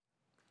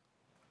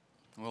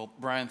Well,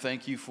 Brian,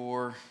 thank you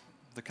for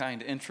the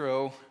kind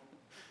intro,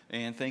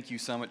 and thank you,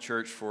 Summit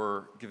Church,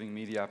 for giving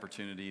me the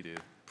opportunity to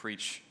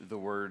preach the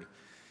word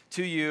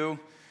to you.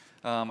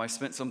 I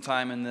spent some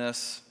time in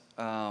this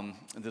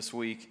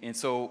week, and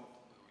so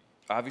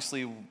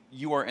obviously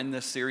you are in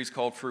this series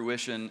called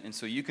Fruition, and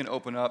so you can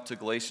open up to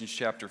Galatians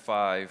chapter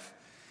 5.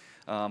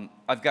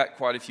 I've got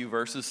quite a few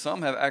verses.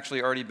 Some have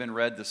actually already been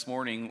read this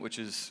morning, which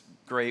is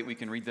great. We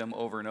can read them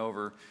over and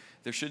over.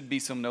 There should be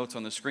some notes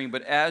on the screen,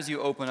 but as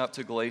you open up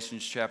to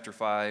Galatians chapter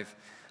 5,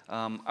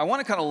 I want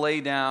to kind of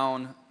lay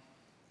down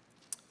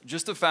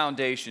just a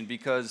foundation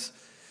because,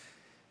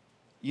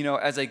 you know,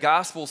 as a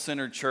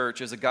gospel-centered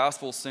church, as a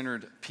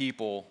gospel-centered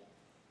people,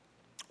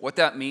 what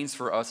that means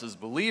for us as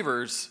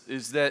believers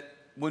is that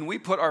when we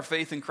put our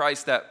faith in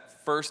Christ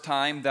that first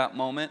time, that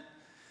moment,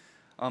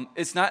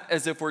 it's not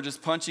as if we're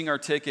just punching our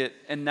ticket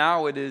and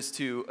now it is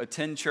to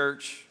attend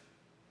church,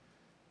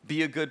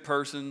 be a good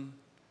person,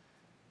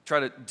 try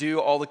to do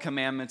all the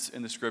commandments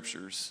in the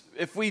scriptures.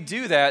 If we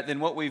do that, then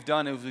what we've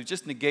done is we've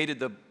just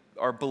negated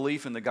our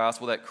belief in the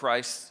gospel that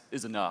Christ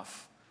is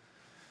enough.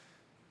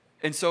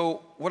 And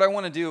so what I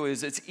want to do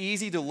is it's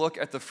easy to look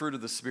at the fruit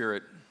of the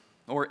Spirit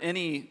or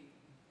any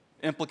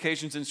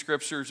implications in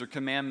scriptures or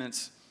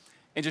commandments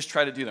and just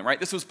try to do them,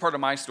 right? This was part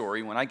of my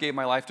story. When I gave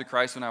my life to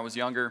Christ when I was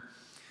younger,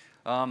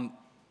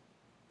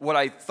 what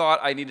I thought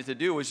I needed to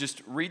do was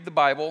just read the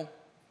Bible,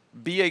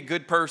 be a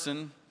good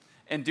person,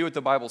 and do what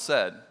the Bible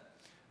said.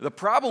 The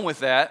problem with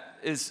that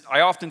is I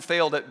often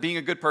failed at being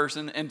a good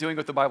person and doing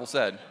what the Bible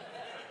said.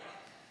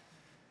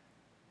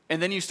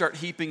 And then you start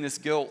heaping this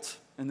guilt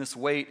and this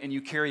weight, and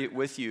you carry it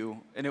with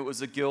you, and it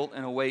was a guilt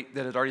and a weight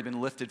that had already been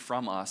lifted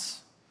from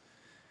us.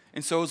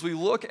 And so as we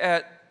look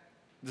at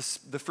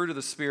the fruit of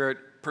the Spirit,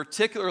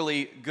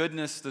 particularly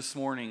goodness this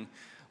morning,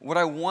 what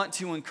I want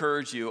to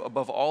encourage you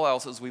above all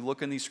else as we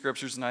look in these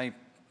scriptures, and I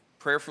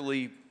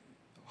prayerfully,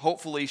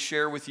 hopefully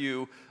share with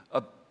you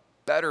a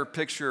better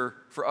picture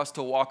for us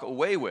to walk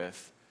away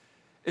with,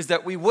 is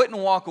that we wouldn't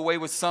walk away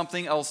with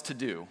something else to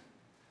do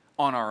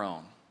on our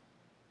own.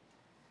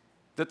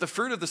 That the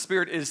fruit of the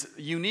Spirit is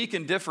unique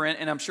and different,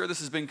 and I'm sure this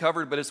has been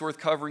covered, but it's worth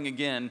covering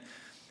again.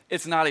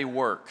 It's not a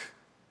work.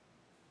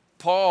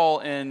 Paul,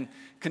 in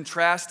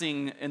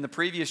contrasting in the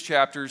previous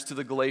chapters to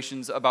the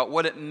Galatians about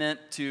what it meant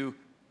to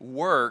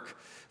work,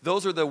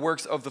 those are the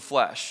works of the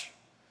flesh.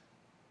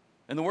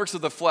 And the works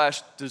of the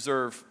flesh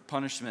deserve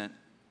punishment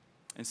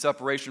and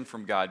separation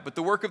from God. But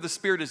the work of the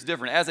Spirit is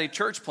different. As a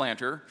church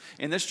planter,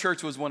 and this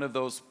church was one of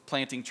those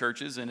planting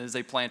churches and is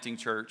a planting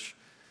church,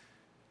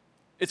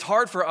 it's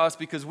hard for us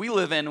because we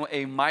live in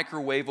a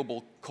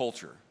microwavable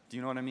culture. Do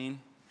you know what I mean?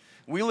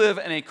 We live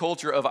in a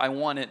culture of I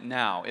want it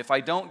now. If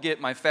I don't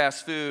get my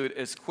fast food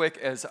as quick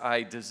as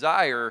I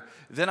desire,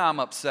 then I'm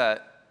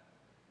upset.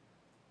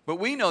 But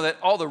we know that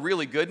all the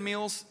really good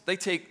meals, they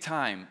take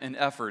time and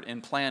effort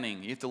and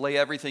planning. You have to lay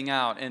everything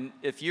out. And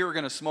if you're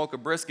going to smoke a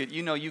brisket,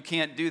 you know you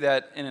can't do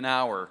that in an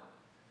hour.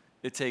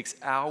 It takes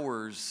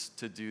hours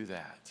to do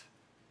that.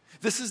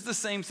 This is the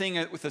same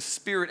thing with the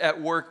Spirit at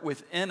work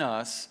within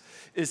us.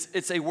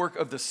 It's a work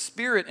of the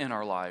Spirit in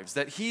our lives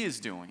that He is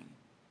doing.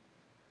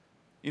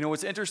 You know,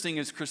 what's interesting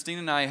is Christine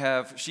and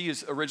I she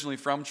is originally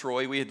from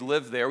Troy. We had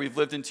lived there. We've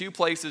lived in two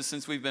places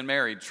since we've been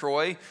married,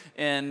 Troy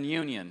and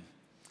Union.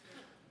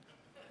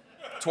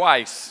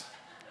 Twice.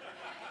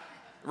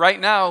 Right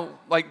now,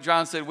 like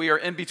John said, we are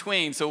in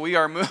between, so we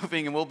are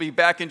moving and we'll be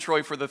back in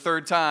Troy for the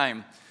third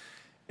time.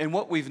 And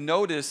what we've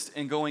noticed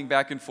in going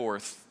back and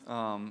forth,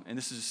 and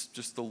this is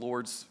just the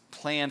Lord's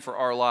plan for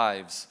our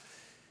lives,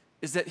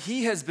 is that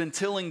He has been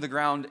tilling the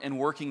ground and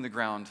working the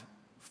ground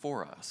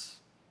for us.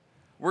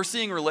 We're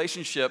seeing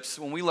relationships,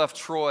 when we left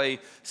Troy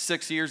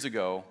 6 years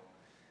ago,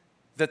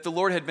 that the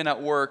Lord had been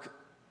at work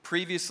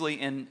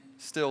previously and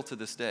still to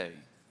this day.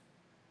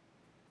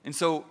 And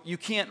so you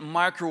can't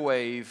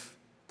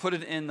put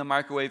it in the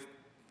microwave,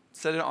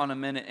 set it on a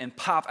minute, and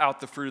pop out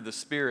the fruit of the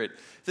Spirit.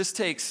 This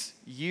takes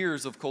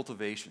years of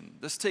cultivation.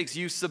 This takes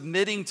you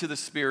submitting to the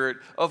Spirit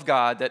of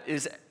God that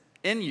is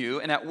in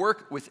you and at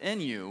work within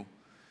you.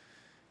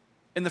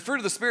 And the fruit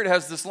of the Spirit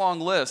has this long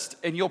list,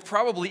 and you'll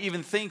probably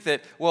even think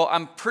that, well,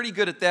 I'm pretty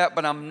good at that,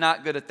 but I'm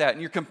not good at that.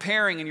 And you're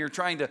comparing and you're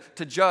trying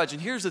to judge.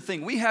 And here's the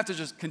thing, we have to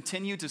just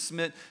continue to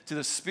submit to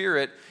the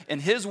Spirit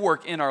and His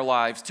work in our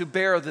lives to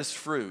bear this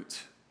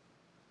fruit.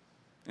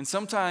 And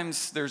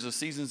sometimes there's a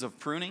seasons of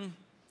pruning,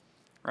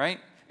 right?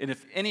 And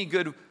if any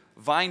good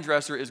vine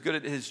dresser is good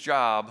at his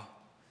job,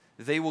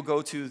 they will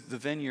go to the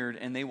vineyard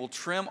and they will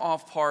trim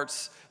off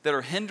parts that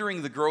are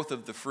hindering the growth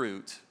of the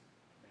fruit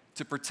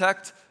to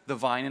protect the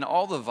vine and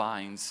all the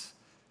vines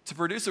to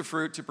produce a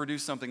fruit, to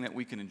produce something that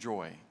we can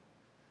enjoy.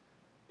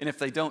 And if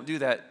they don't do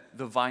that,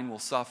 the vine will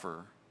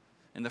suffer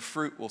and the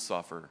fruit will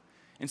suffer.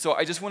 And so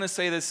I just want to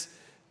say this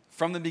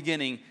from the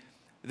beginning,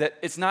 that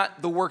it's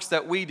not the works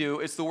that we do,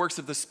 it's the works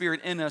of the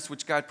Spirit in us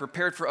which God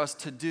prepared for us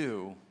to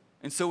do.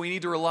 And so we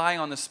need to rely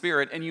on the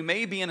Spirit. And you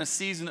may be in a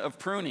season of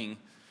pruning,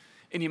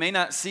 and you may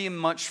not see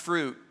much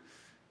fruit,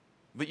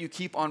 but you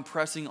keep on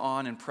pressing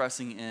on and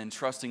pressing in,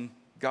 trusting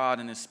God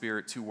and His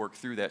Spirit to work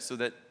through that so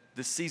that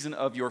the season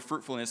of your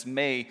fruitfulness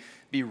may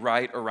be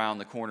right around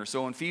the corner.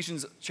 So in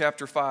Ephesians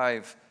chapter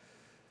 5,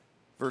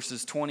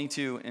 verses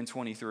 22 and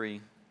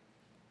 23,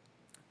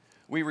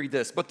 we read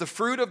this: "But the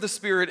fruit of the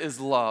Spirit is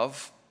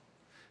love,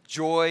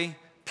 joy,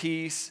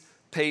 peace,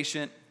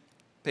 patience,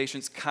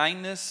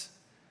 kindness,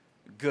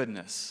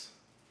 goodness."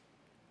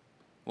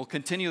 We'll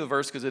continue the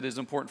verse because it is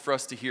important for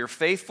us to hear.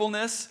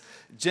 "Faithfulness,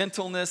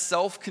 gentleness,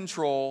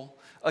 self-control.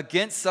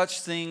 Against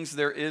such things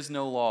there is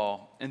no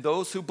law. And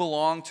those who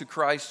belong to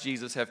Christ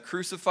Jesus have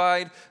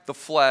crucified the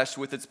flesh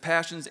with its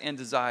passions and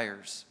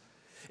desires.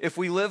 If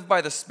we live by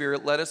the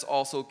Spirit, let us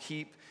also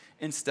keep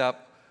in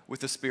step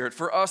with the Spirit."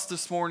 For us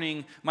this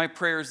morning, my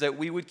prayer is that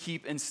we would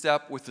keep in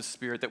step with the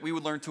Spirit, that we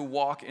would learn to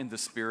walk in the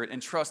Spirit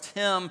and trust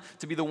Him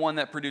to be the one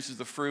that produces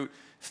the fruit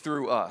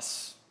through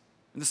us.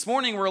 And this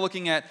morning we're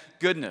looking at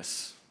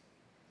goodness.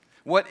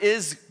 What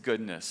is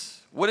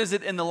goodness? What is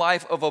it in the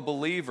life of a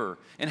believer?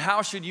 And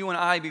how should you and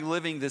I be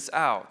living this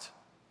out?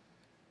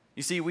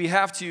 You see, we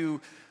have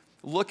to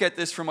look at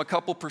this from a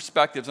couple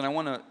perspectives, and I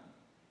want to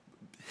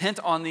hint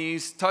on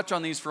these, touch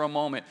on these for a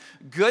moment.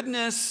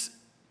 Goodness,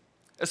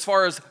 as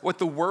far as what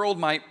the world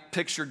might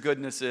picture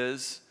goodness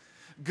is,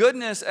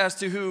 goodness as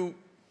to who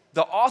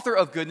the author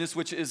of goodness,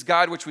 which is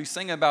God, which we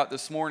sing about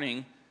this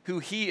morning, who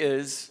He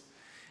is,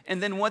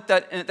 and then what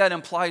that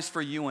implies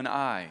for you and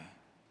I.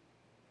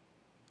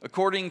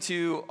 According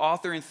to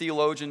author and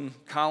theologian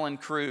Colin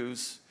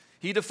Kruse,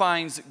 he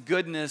defines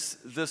goodness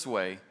this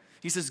way.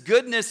 He says,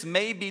 "Goodness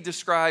may be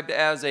described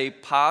as a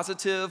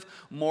positive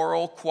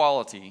moral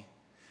quality,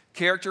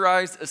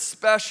 characterized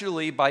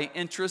especially by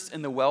interest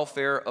in the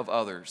welfare of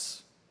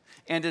others,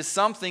 and is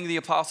something," the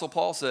Apostle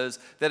Paul says,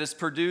 "that is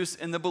produced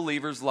in the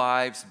believers'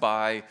 lives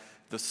by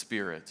the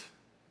Spirit."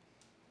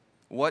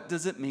 What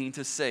does it mean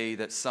to say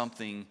that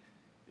something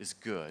is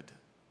good?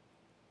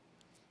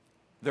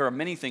 There are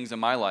many things in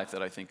my life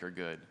that I think are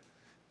good.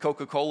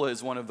 Coca-Cola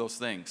is one of those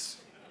things.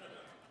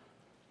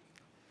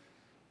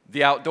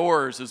 The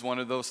outdoors is one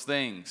of those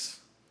things.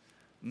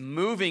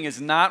 Moving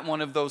is not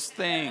one of those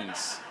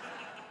things.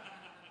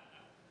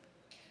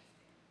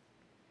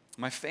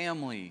 My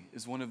family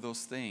is one of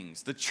those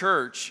things. The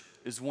church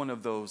is one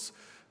of those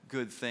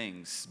good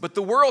things. But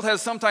the world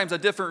has sometimes a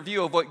different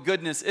view of what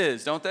goodness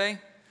is, don't they?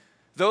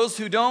 Those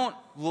who don't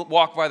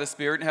walk by the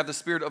Spirit and have the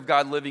Spirit of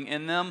God living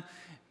in them,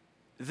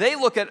 they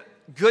look at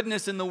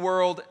goodness in the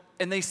world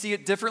and they see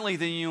it differently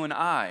than you and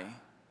I.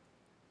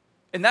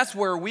 And that's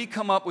where we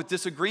come up with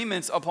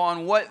disagreements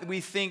upon what we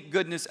think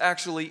goodness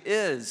actually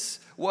is.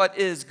 What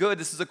is good?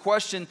 This is a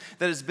question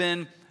that has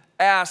been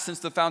asked since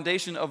the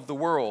foundation of the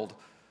world.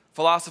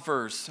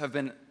 Philosophers have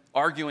been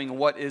arguing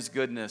what is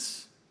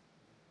goodness.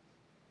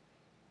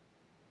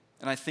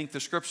 And I think the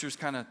scriptures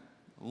kind of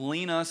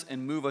lean us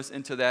and move us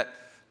into that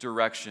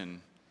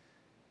direction.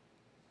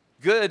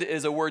 Good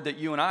is a word that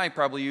you and I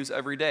probably use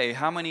every day.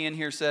 How many in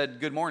here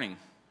said good morning?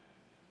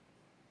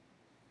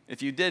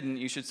 If you didn't,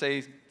 you should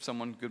say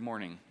someone good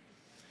morning.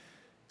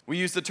 We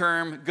use the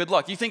term good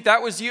luck. You think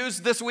that was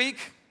used this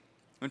week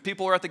when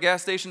people were at the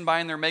gas station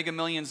buying their Mega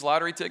Millions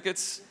lottery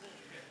tickets?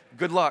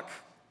 Good luck.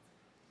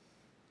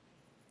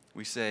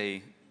 We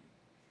say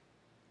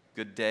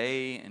good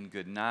day and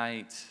good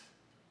night.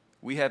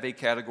 We have a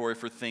category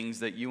for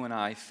things that you and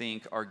I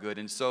think are good,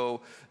 and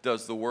so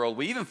does the world.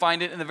 We even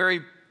find it in the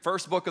very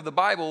first book of the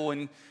Bible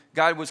when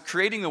God was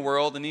creating the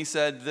world and He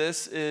said,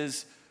 "This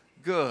is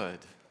good."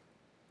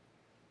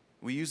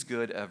 We use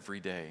good every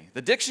day.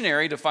 The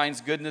dictionary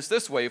defines goodness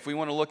this way. If we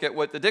want to look at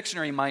what the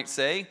dictionary might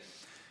say,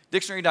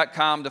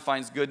 dictionary.com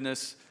defines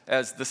goodness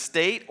as the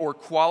state or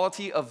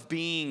quality of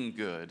being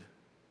good,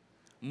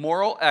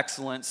 moral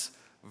excellence,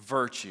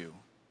 virtue,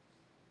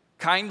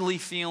 kindly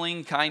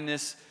feeling,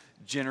 kindness,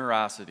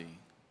 generosity.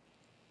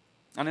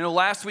 And I know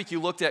last week you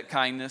looked at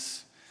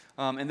kindness,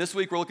 and this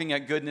week we're looking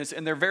at goodness,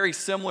 and they're very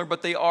similar,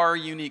 but they are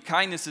unique.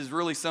 Kindness is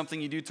really something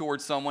you do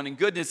towards someone, and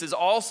goodness is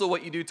also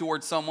what you do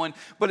towards someone,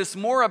 but it's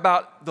more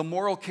about the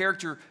moral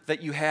character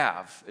that you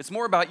have. It's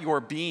more about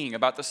your being,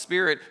 about the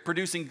Spirit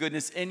producing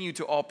goodness in you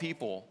to all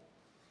people.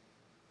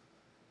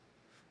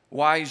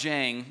 Wei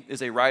Zhang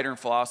is a writer and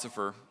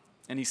philosopher,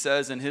 and he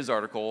says in his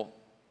article,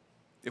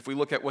 if we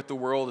look at what the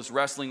world is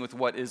wrestling with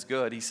what is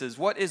good, he says,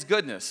 "What is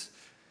goodness?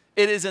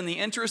 It is in the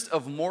interest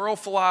of moral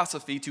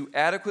philosophy to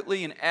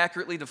adequately and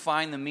accurately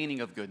define the meaning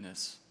of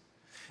goodness.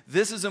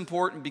 This is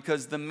important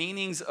because the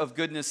meanings of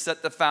goodness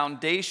set the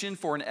foundation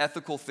for an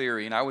ethical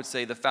theory, and I would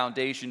say the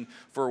foundation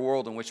for a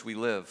world in which we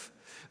live.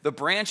 The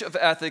branch of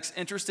ethics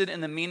interested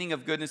in the meaning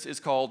of goodness is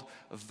called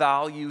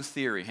value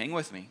theory." Hang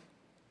with me.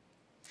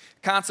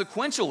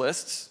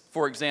 Consequentialists,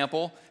 for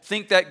example,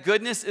 think that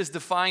goodness is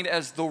defined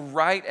as the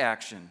right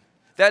action.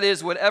 That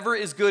is, whatever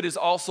is good is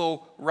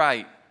also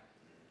right.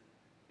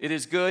 It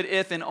is good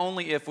if and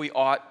only if we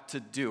ought to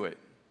do it.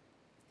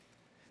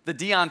 The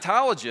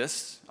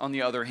deontologists, on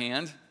the other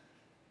hand,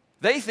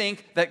 they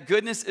think that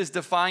goodness is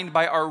defined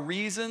by our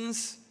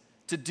reasons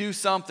to do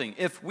something.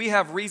 If we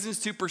have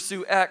reasons to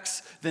pursue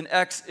X, then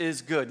X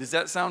is good. Does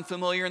that sound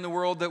familiar in the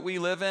world that we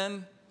live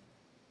in?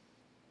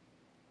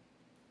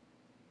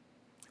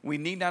 We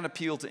need not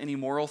appeal to any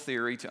moral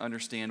theory to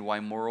understand why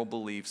moral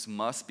beliefs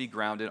must be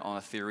grounded on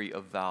a theory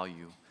of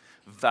value.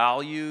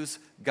 Values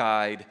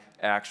guide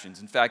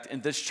actions. In fact,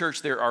 in this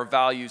church, there are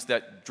values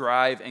that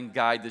drive and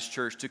guide this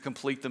church to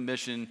complete the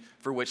mission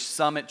for which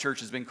Summit Church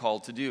has been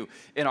called to do.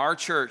 In our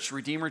church,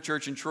 Redeemer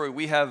Church in Troy,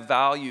 we have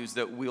values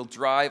that will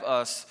drive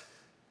us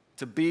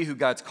to be who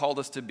God's called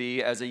us to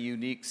be as a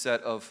unique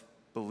set of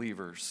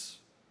believers.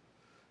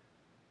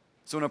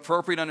 So an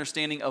appropriate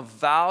understanding of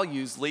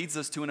values leads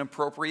us to an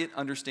appropriate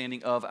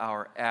understanding of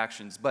our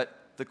actions. But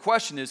the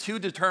question is, who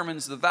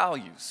determines the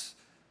values?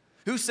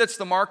 Who sets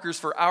the markers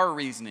for our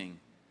reasoning?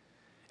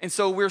 And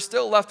so we're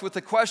still left with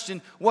the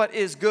question, what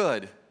is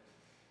good?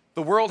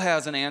 The world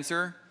has an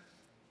answer,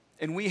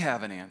 and we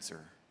have an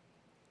answer.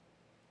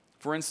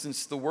 For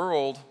instance, the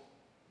world,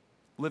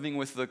 living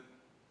with the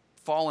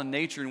fallen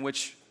nature in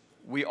which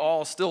we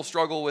all still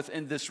struggle with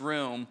in this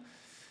room,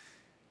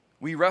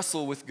 we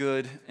wrestle with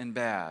good and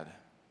bad.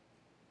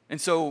 And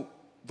so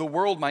the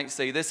world might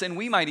say this, and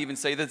we might even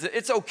say that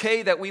it's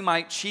okay that we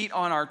might cheat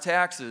on our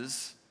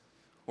taxes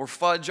or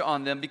fudge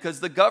on them because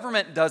the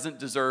government doesn't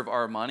deserve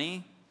our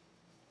money.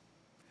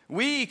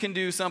 We can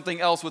do something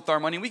else with our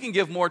money. We can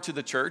give more to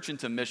the church and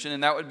to mission,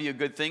 and that would be a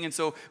good thing. And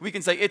so we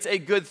can say it's a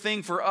good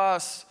thing for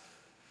us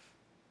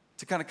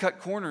to kind of cut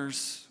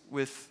corners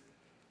with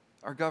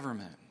our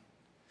government.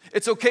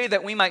 It's okay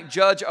that we might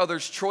judge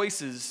others'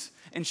 choices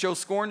and show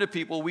scorn to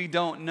people we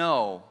don't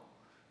know.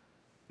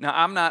 Now,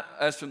 I'm not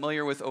as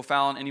familiar with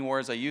O'Fallon anymore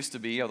as I used to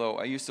be, although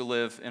I used to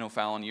live in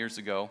O'Fallon years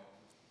ago.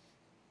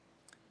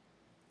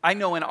 I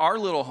know in our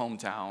little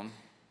hometown,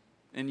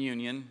 in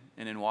Union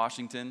and in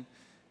Washington,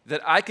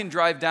 that I can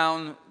drive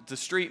down the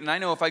street, and I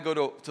know if I go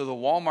to the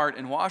Walmart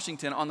in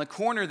Washington, on the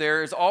corner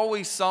there is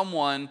always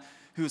someone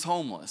who's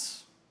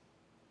homeless.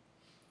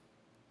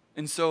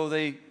 And so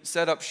they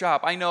set up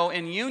shop. I know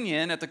in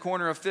Union, at the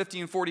corner of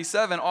 50 and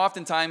 47,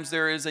 oftentimes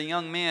there is a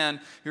young man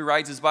who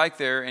rides his bike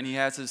there, and he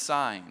has his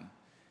sign.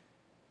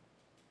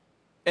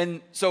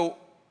 And so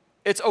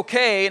it's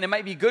okay, and it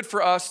might be good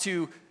for us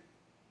to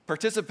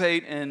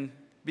participate and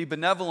be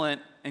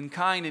benevolent and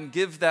kind and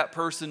give that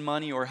person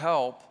money or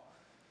help.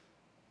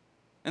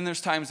 And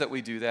there's times that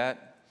we do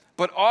that.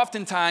 But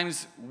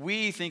oftentimes,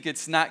 we think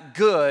it's not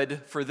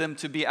good for them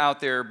to be out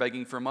there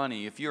begging for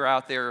money. If you're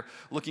out there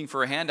looking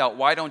for a handout,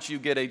 why don't you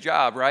get a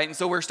job, right? And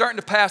so we're starting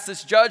to pass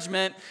this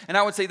judgment, and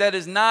I would say that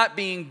is not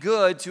being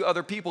good to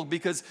other people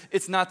because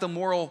it's not the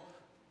moral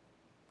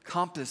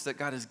compass that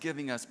God is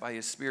giving us by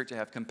His Spirit to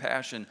have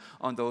compassion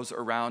on those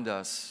around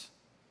us.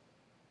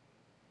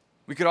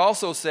 We could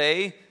also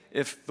say,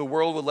 if the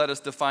world would let us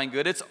define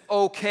good, it's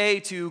okay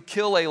to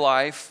kill a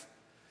life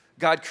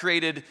God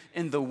created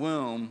in the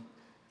womb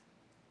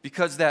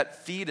because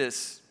that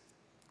fetus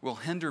will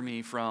hinder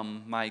me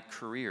from my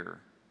career,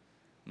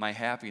 my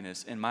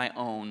happiness, and my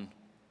own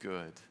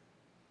good.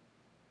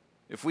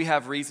 If we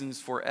have reasons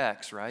for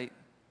X, right,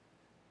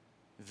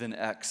 then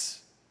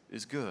X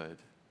is good.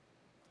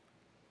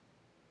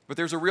 But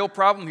there's a real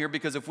problem here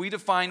because if we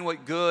define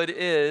what good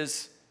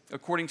is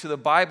according to the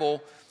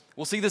Bible,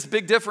 we'll see this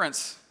big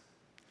difference.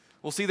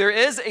 We'll see there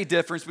is a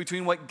difference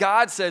between what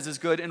God says is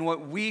good and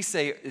what we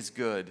say is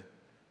good.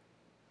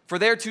 For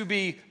there to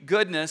be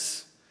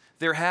goodness,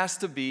 there has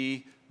to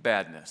be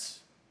badness.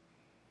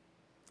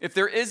 If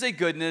there is a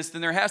goodness,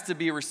 then there has to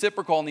be a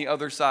reciprocal on the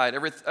other side.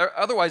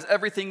 Otherwise,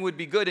 everything would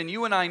be good. And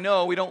you and I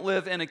know, we don't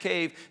live in a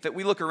cave, that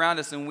we look around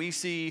us and we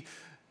see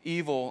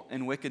evil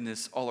and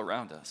wickedness all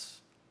around us.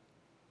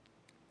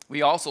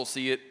 We also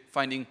see it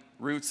finding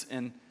roots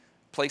in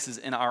places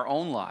in our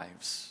own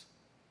lives.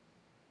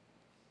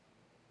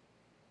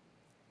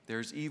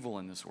 There's evil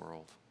in this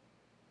world.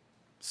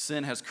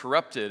 Sin has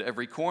corrupted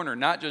every corner,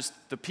 not just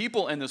the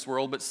people in this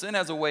world, but sin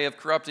has a way of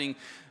corrupting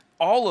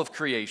all of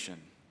creation.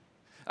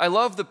 I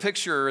love the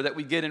picture that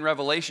we get in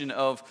Revelation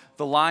of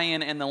the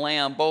lion and the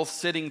lamb both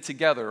sitting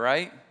together,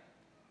 right?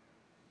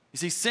 You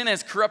see, sin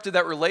has corrupted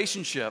that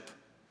relationship.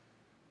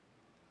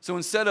 So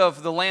instead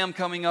of the lamb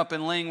coming up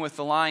and laying with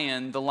the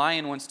lion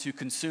wants to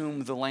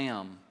consume the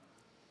lamb.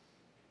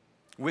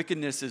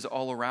 Wickedness is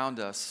all around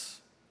us,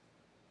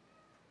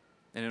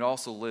 and it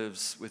also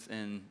lives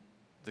within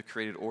the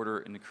created order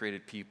and the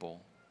created people.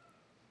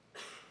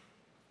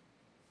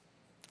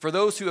 For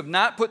those who have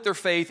not put their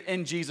faith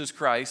in Jesus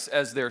Christ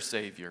as their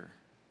Savior,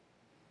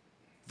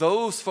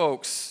 those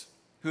folks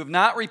who have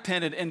not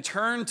repented and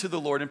turned to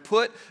the Lord and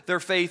put their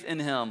faith in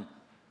Him,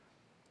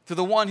 to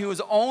the one who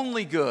is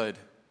only good,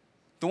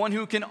 the one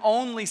who can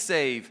only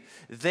save,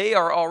 they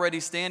are already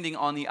standing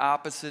on the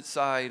opposite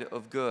side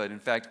of good. In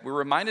fact, we're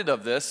reminded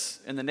of this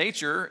in the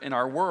nature in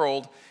our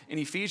world in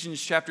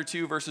Ephesians chapter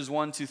 2, verses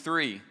 1 to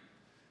 3.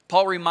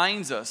 Paul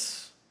reminds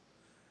us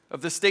of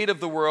the state of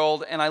the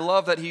world, and I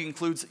love that he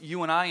includes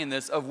you and I in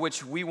this, of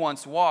which we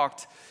once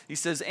walked. He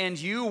says, "And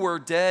you were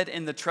dead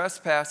in the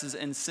trespasses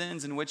and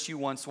sins in which you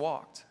once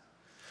walked,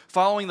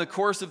 following the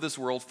course of this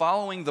world,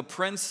 following the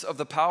prince of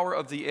the power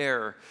of the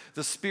air,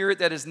 the spirit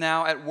that is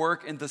now at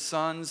work in the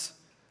sons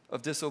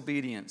of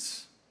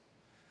disobedience,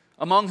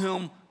 among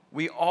whom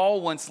We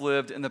all once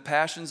lived in the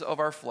passions of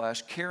our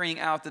flesh, carrying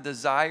out the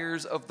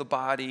desires of the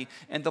body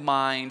and the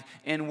mind,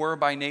 and were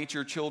by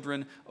nature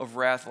children of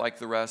wrath like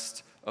the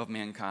rest of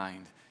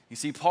mankind. You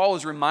see, Paul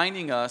is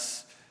reminding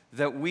us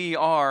that we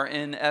are,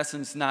 in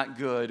essence, not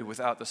good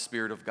without the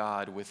Spirit of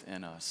God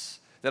within us.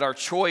 That our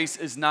choice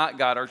is not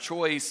God, our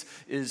choice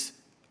is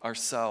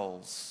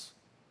ourselves.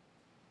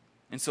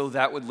 And so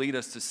that would lead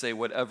us to say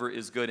whatever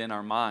is good in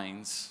our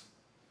minds,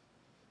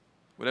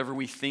 whatever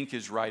we think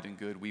is right and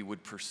good, we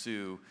would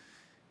pursue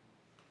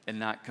and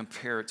not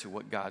compare it to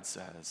what God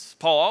says.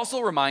 Paul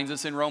also reminds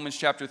us in Romans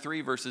chapter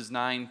 3, verses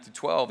 9 to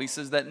 12, he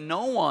says that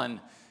no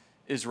one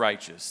is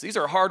righteous. These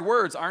are hard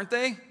words, aren't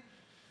they?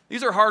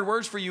 These are hard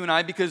words for you and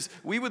I because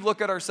we would look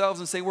at ourselves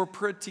and say we're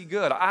pretty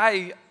good.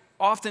 I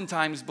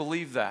oftentimes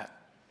believe that.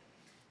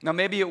 Now,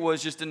 maybe it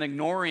was just an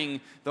ignoring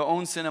the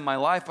own sin in my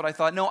life, but I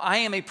thought, no, I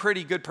am a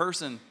pretty good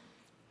person.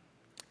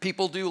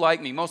 People do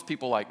like me. Most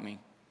people like me.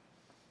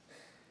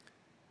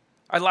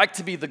 I like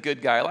to be the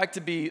good guy. I like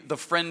to be the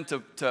friend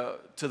to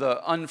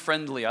the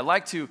unfriendly. I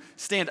like to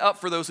stand up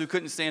for those who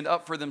couldn't stand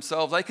up for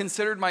themselves. I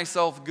considered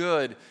myself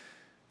good.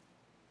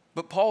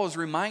 But Paul is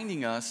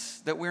reminding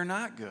us that we're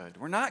not good.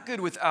 We're not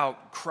good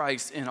without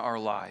Christ in our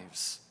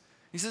lives.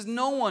 He says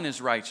no one is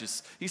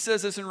righteous. He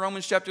says this in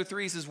Romans chapter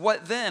 3. He says,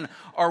 what then?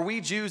 Are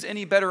we Jews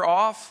any better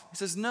off? He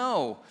says,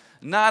 no,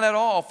 not at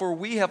all, for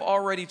we have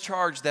already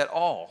charged that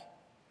all,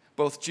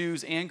 both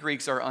Jews and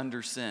Greeks, are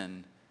under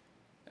sin,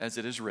 as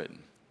it is written.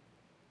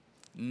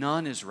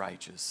 None is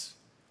righteous.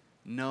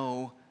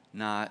 No,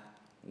 not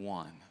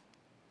one.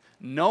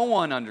 No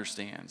one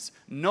understands.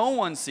 No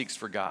one seeks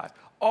for God.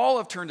 All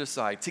have turned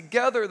aside.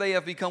 Together they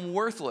have become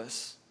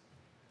worthless.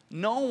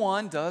 No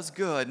one does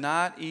good,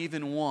 not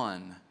even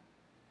one.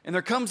 And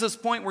there comes this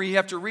point where you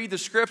have to read the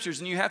scriptures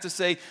and you have to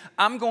say,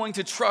 I'm going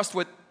to trust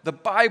what the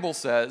Bible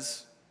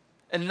says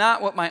and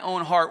not what my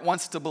own heart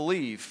wants to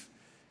believe.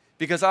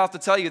 Because I'll have to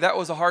tell you, that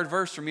was a hard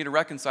verse for me to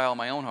reconcile in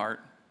my own heart.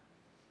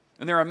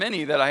 And there are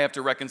many that I have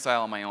to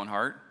reconcile in my own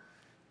heart.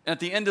 And at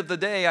the end of the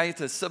day, I have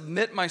to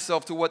submit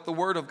myself to what the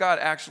Word of God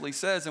actually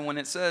says. And when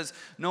it says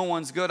no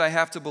one's good, I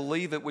have to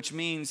believe it, which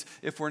means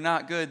if we're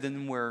not good,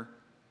 then we're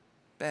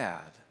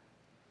bad.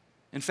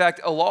 In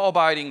fact, a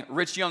law-abiding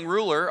rich young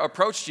ruler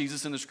approached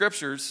Jesus in the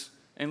Scriptures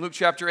in Luke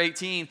chapter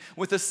 18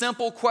 with a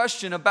simple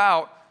question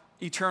about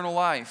eternal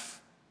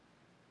life.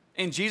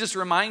 And Jesus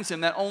reminds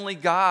him that only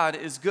God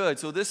is good.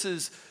 So this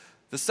is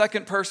the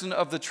second person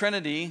of the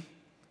Trinity,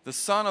 the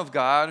Son of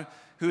God,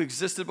 who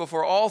existed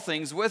before all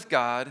things with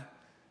God,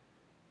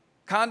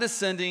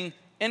 condescending,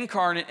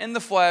 incarnate, in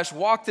the flesh,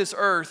 walked this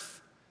earth,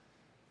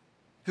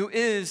 who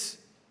is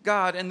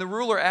God. And the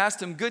ruler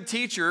asked him, good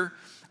teacher,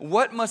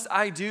 what must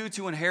I do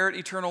to inherit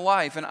eternal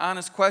life? An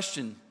honest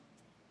question.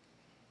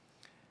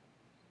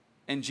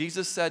 And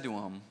Jesus said to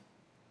him,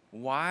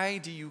 why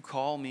do you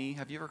call me,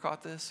 have you ever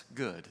caught this?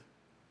 Good.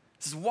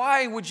 He says,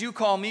 why would you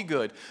call me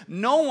good?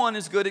 No one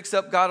is good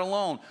except God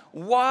alone.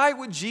 Why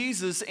would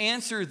Jesus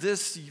answer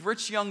this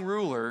rich young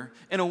ruler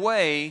in a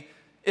way,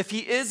 if he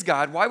is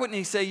God, why wouldn't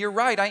he say, you're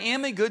right, I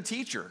am a good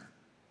teacher?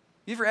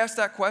 You ever asked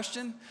that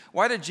question?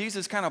 Why did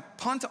Jesus kind of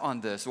punt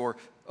on this or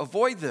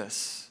avoid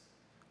this?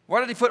 Why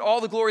did he put all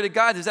the glory to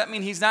God? Does that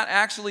mean he's not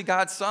actually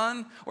God's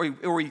son?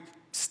 Or he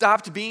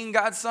stopped being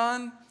God's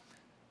son?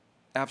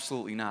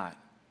 Absolutely not.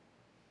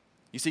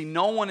 You see,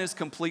 no one is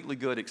completely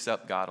good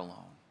except God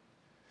alone.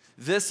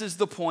 This is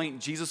the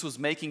point Jesus was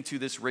making to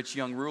this rich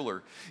young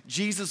ruler.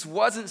 Jesus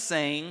wasn't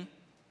saying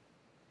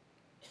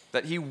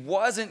that he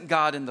wasn't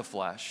God in the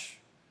flesh.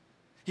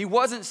 He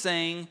wasn't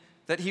saying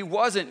that he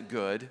wasn't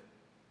good.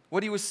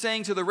 What he was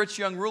saying to the rich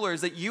young ruler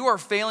is that you are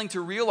failing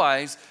to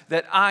realize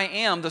that I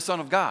am the Son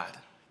of God,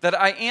 that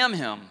I am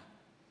him.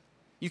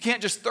 You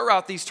can't just throw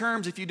out these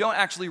terms if you don't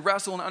actually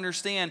wrestle and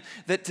understand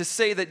that to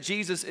say that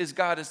Jesus is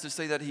God is to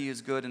say that he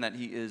is good and that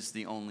he is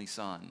the only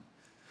Son.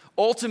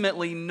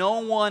 Ultimately,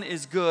 no one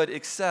is good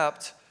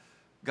except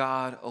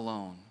God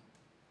alone.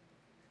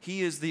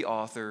 He is the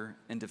author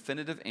and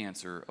definitive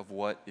answer of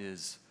what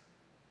is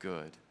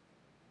good.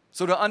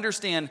 So to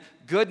understand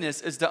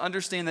goodness is to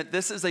understand that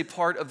this is a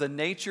part of the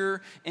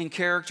nature and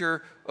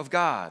character of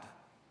God.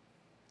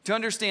 To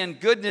understand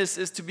goodness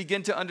is to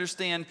begin to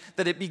understand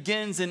that it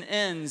begins and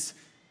ends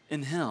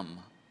in him.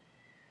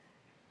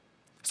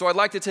 So I'd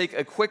like to take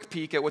a quick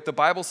peek at what the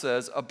Bible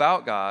says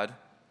about God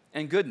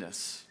and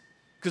goodness.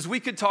 Because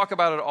we could talk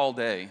about it all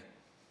day.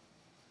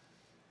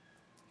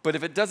 But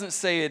if it doesn't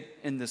say it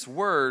in this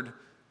word,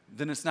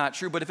 then it's not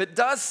true. But if it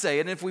does say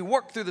it, and if we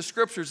work through the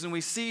scriptures and we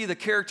see the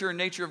character and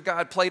nature of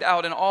God played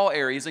out in all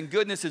areas, and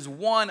goodness is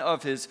one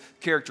of his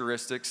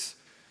characteristics,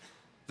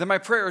 then my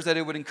prayer is that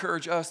it would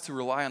encourage us to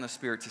rely on the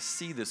Spirit to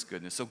see this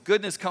goodness. So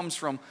goodness comes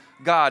from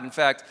God. In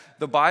fact,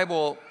 the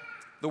Bible,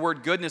 the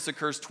word goodness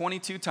occurs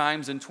 22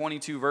 times in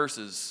 22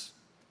 verses.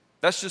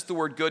 That's just the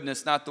word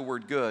goodness, not the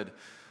word good.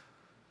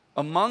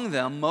 Among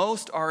them,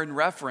 most are in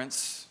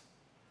reference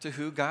to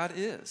who God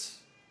is.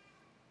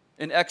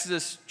 In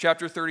Exodus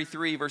chapter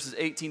 33, verses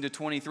 18 to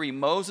 23,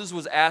 Moses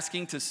was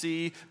asking to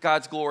see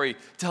God's glory,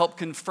 to help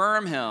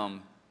confirm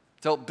him,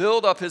 to help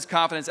build up his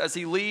confidence as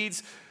he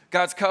leads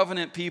God's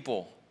covenant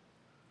people.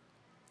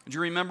 Do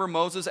you remember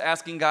Moses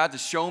asking God to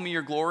show me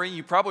your glory?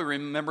 You probably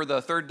remember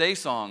the third day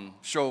song,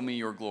 Show Me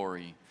Your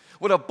Glory.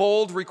 What a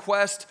bold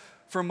request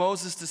for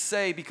Moses to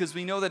say, because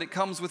we know that it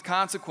comes with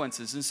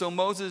consequences. And so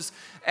Moses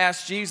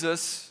asked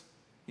Jesus,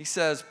 he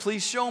says,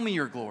 please show me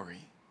your glory.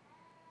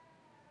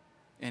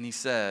 And he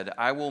said,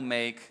 I will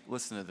make,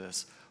 listen to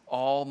this,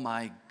 all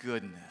my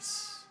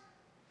goodness.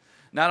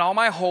 Not all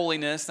my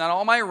holiness, not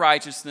all my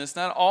righteousness,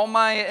 not all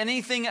my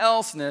anything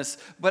elseness,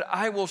 but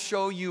I will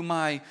show you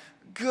my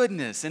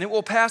goodness, and it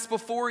will pass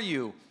before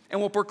you, and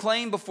will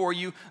proclaim before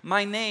you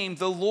my name,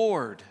 the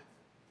Lord.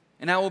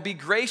 And I will be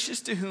gracious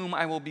to whom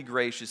I will be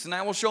gracious, and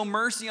I will show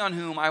mercy on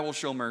whom I will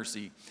show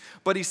mercy.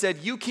 But he said,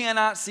 you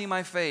cannot see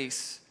my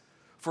face,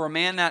 for a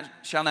man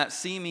shall not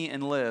see me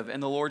and live.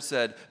 And the Lord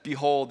said,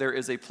 behold, there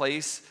is a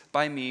place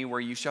by me where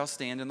you shall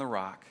stand in the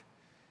rock.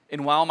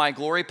 And while my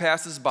glory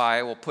passes by,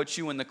 I will put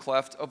you in the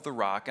cleft of the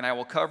rock, and I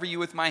will cover you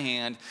with my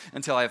hand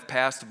until I have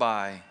passed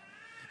by.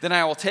 Then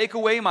I will take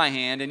away my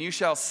hand, and you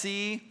shall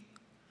see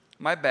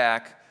my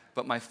back,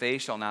 but my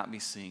face shall not be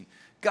seen.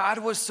 God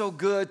was so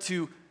good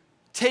to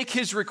take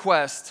his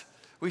request.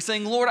 He's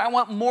saying, Lord, I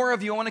want more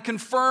of you. I want to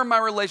confirm my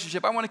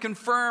relationship. I want to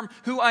confirm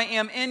who I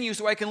am in you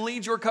so I can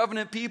lead your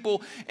covenant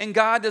people. And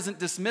God doesn't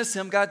dismiss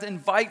him. God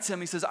invites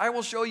him. He says, I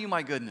will show you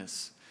my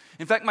goodness.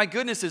 In fact, my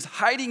goodness is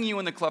hiding you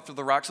in the cleft of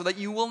the rock so that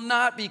you will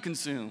not be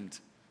consumed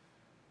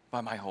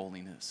by my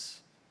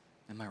holiness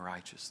and my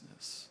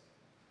righteousness.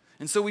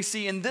 And so we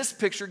see in this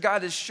picture,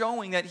 God is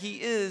showing that he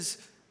is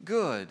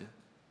good.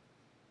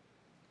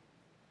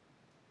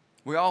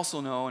 We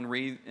also know and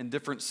read in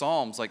different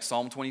Psalms, like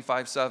Psalm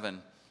 25:7.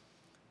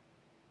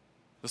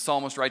 The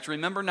psalmist writes,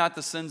 remember not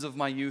the sins of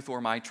my youth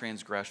or my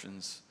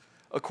transgressions.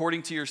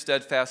 According to your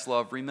steadfast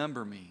love,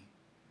 remember me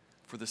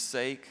for the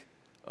sake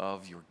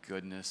of your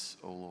goodness,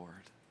 O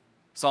Lord.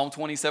 Psalm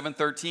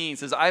 27:13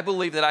 says, I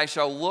believe that I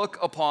shall look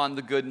upon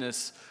the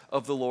goodness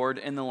of the Lord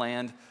in the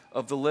land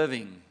of the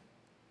living.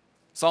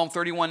 Psalm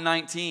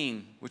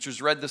 31:19, which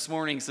was read this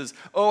morning, says,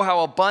 oh, how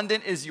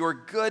abundant is your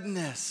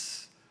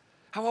goodness.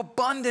 How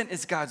abundant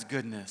is God's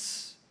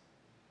goodness,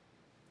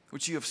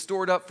 which you have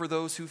stored up for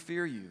those who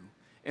fear you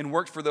and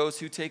worked for those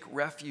who take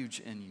refuge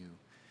in you,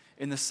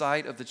 in the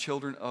sight of the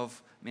children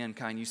of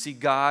mankind. You see,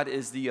 God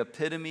is the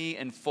epitome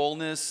and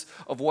fullness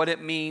of what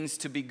it means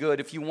to be good.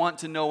 If you want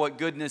to know what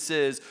goodness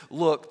is,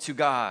 look to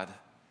God.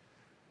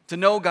 To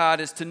know God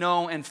is to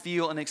know and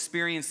feel and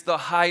experience the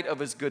height of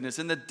his goodness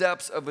and the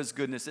depths of his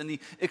goodness and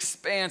the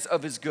expanse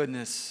of his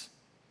goodness.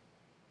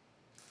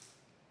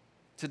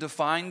 To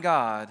define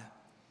God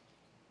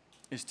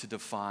is to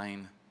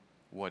define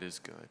what is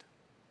good.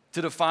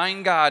 To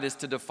define God is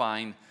to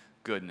define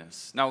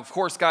goodness. Now, of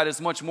course, God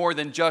is much more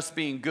than just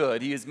being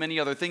good. He is many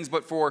other things,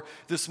 but for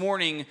this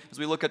morning, as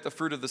we look at the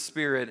fruit of the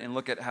Spirit and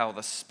look at how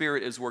the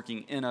Spirit is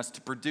working in us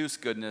to produce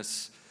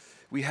goodness,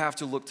 we have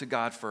to look to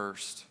God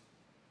first.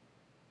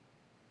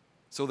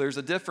 So there's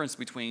a difference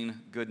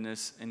between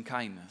goodness and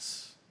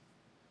kindness.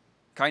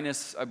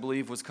 Kindness, I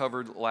believe, was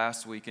covered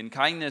last week, and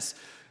kindness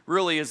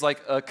really is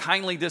like a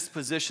kindly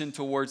disposition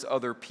towards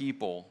other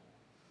people.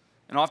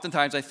 And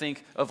oftentimes I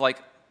think of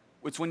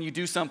it's when you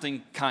do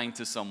something kind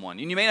to someone.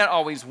 And you may not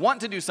always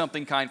want to do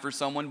something kind for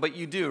someone, but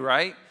you do,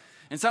 right?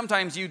 And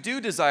sometimes you do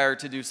desire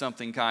to do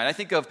something kind. I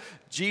think of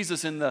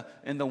Jesus and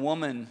the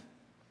woman,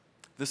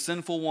 the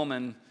sinful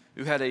woman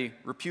who had a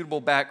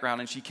reputable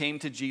background, and she came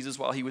to Jesus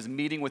while he was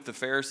meeting with the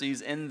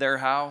Pharisees in their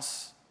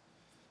house.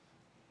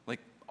 Like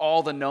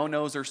all the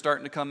no-nos are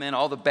starting to come in,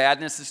 all the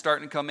badness is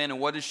starting to come in, and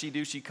what does she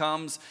do? She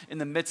comes in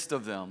the midst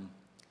of them,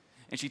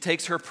 and she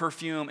takes her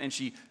perfume and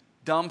she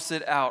dumps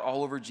it out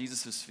all over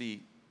Jesus'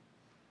 feet.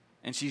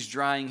 And she's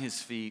drying his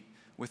feet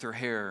with her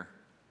hair,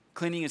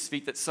 cleaning his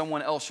feet that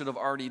someone else should have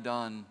already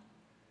done.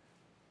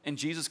 And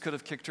Jesus could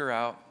have kicked her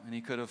out, and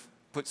he could have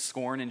put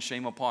scorn and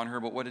shame upon her,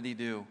 but what did he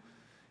do?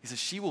 He says,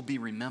 she will be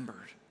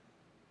remembered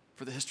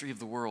for the history of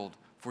the world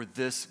for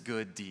this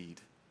good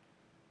deed.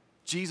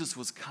 Jesus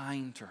was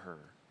kind to her.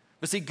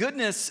 But see,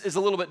 goodness is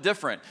a little bit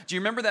different. Do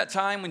you remember that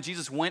time when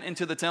Jesus went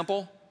into the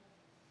temple?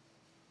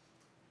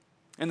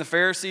 And the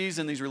Pharisees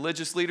and these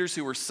religious leaders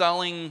who were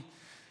selling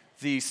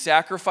the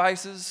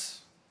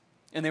sacrifices,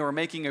 and they were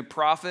making a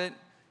profit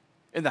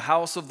in the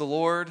house of the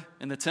Lord,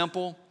 in the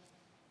temple,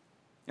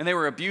 and they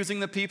were abusing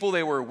the people.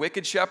 They were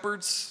wicked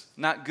shepherds,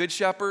 not good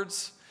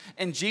shepherds.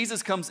 And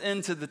Jesus comes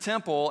into the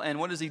temple, and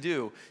what does he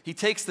do? He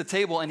takes the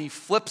table and he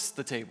flips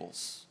the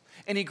tables,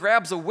 and he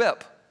grabs a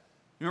whip.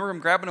 Remember him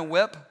grabbing a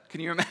whip?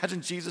 Can you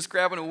imagine Jesus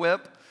grabbing a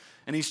whip?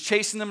 And he's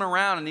chasing them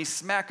around, and he's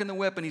smacking the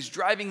whip, and he's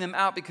driving them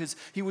out because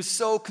he was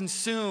so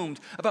consumed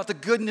about the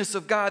goodness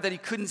of God that he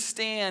couldn't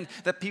stand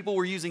that people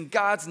were using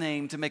God's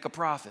name to make a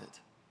profit.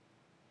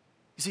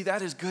 You see,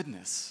 that is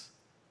goodness.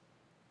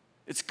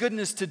 It's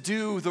goodness to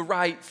do the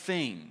right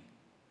thing.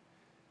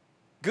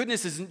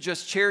 Goodness isn't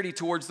just charity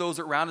towards those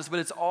around us, but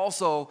it's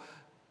also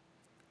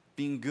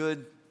being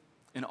good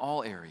in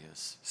all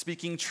areas.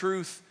 Speaking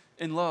truth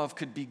in love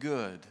could be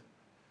good.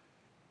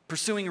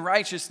 Pursuing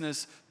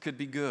righteousness could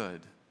be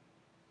good.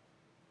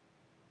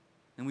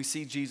 And we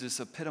see Jesus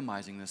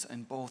epitomizing this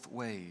in both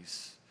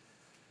ways.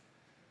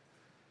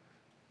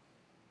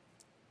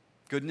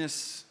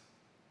 Goodness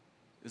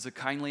is a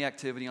kindly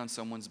activity on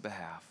someone's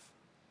behalf.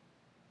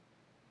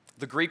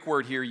 The Greek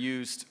word here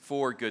used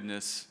for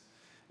goodness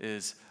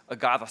is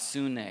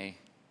agathosune.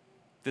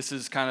 This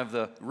is kind of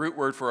the root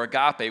word for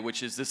agape,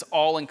 which is this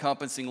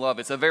all-encompassing love.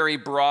 It's a very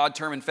broad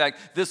term. In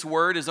fact, this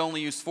word is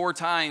only used 4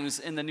 times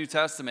in the New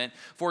Testament,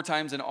 4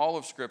 times in all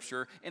of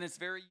Scripture, and it's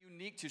very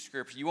unique to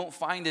Scripture. You won't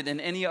find it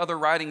in any other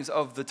writings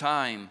of the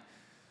time.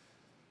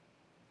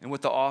 And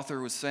what the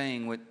author was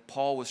saying, what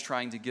Paul was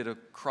trying to get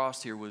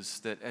across here, was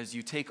that as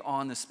you take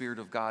on the Spirit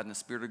of God and the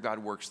Spirit of God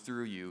works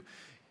through you,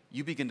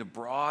 you begin to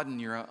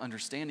broaden your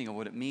understanding of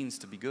what it means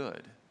to be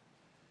good.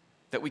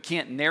 That we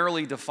can't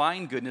narrowly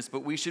define goodness,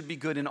 but we should be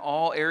good in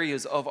all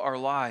areas of our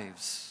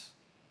lives.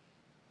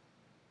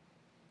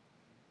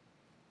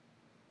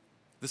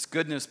 This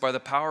goodness, by the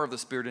power of the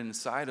Spirit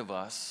inside of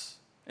us,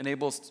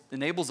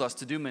 enables us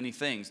to do many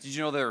things. Did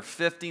you know there are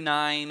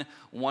 59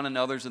 one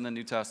another's in the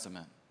New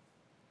Testament?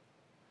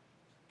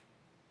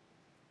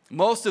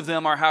 Most of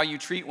them are how you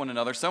treat one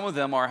another. Some of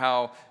them are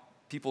how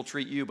people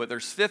treat you, but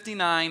there's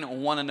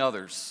 59 one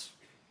another's.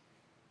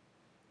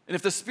 And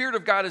if the Spirit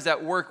of God is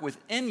at work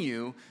within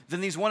you, then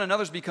these one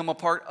another's become a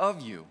part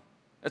of you.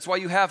 That's why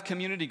you have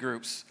community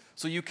groups,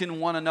 so you can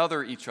one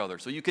another each other,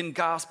 so you can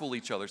gospel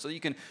each other, so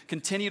you can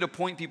continue to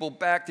point people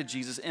back to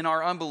Jesus in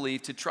our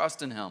unbelief to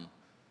trust in Him.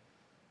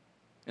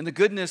 And the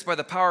goodness by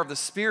the power of the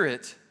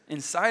Spirit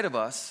inside of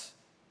us,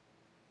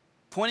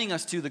 pointing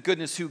us to the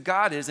goodness who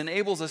God is,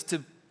 enables us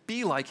to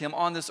be like Him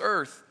on this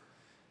earth.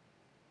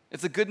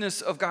 If the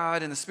goodness of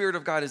God and the Spirit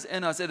of God is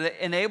in us, it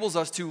enables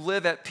us to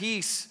live at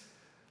peace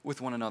with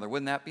one another.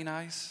 Wouldn't that be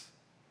nice?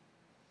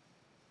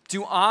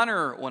 To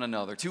honor one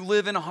another, to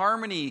live in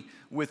harmony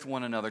with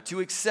one another, to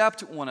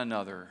accept one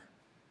another,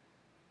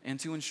 and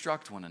to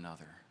instruct one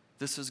another.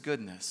 This is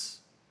goodness.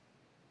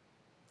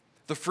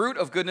 The fruit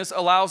of goodness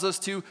allows us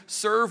to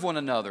serve one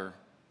another,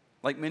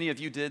 like many of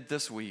you did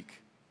this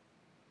week,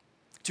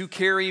 to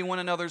carry one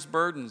another's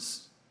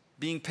burdens,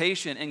 being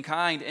patient and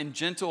kind and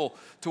gentle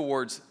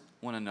towards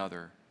one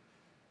another.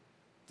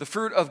 The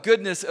fruit of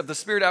goodness of the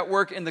Spirit at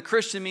work in the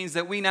Christian means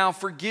that we now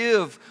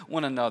forgive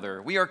one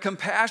another. We are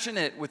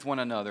compassionate with one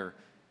another,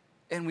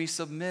 and we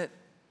submit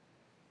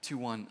to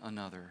one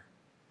another.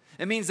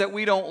 It means that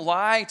we don't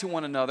lie to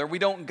one another. We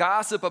don't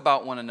gossip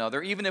about one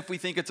another, even if we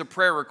think it's a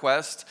prayer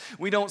request.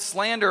 We don't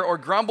slander or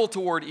grumble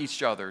toward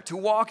each other. To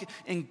walk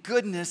in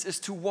goodness is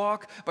to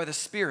walk by the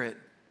Spirit,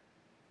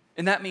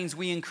 and that means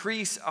we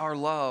increase our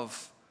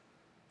love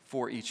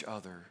for each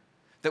other,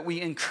 that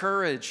we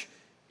encourage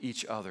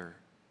each other,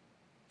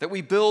 that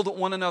we build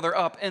one another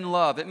up in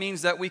love. It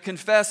means that we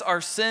confess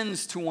our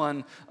sins to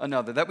one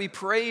another, that we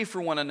pray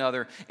for one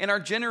another and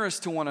are generous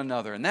to one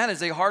another. And that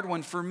is a hard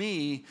one for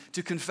me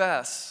to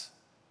confess.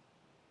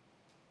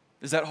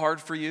 Is that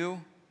hard for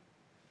you?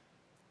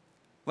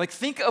 Like,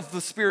 think of the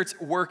Spirit's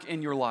work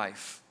in your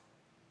life.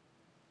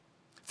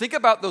 Think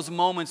about those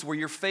moments where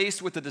you're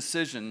faced with a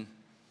decision.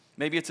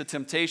 Maybe it's a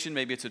temptation,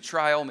 maybe it's a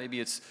trial, maybe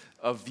it's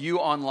a view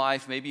on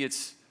life, maybe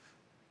it's,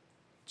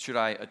 should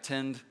I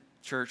attend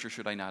church or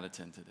should I not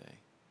attend today?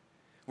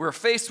 We're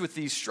faced with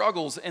these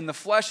struggles, and the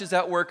flesh is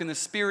at work and the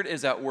Spirit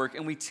is at work,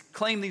 and we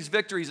claim these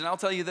victories. And I'll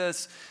tell you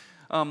this,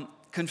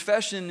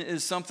 confession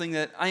is something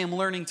that I am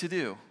learning to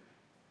do.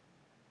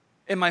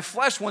 And my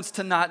flesh wants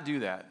to not do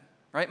that,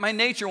 right? My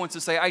nature wants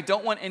to say, I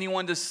don't want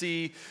anyone to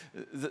see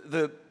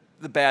the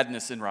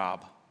badness in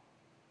Rob.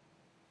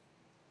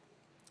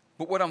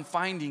 But what I'm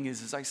finding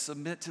is I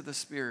submit to the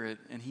Spirit,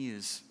 and He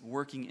is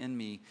working in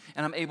me,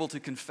 and I'm able to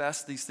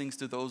confess these things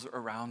to those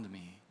around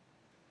me.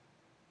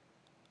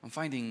 I'm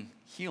finding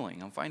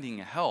healing. I'm finding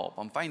help.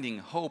 I'm finding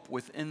hope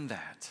within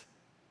that.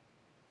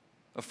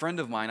 A friend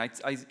of mine,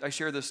 I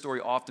share this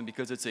story often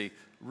because it's a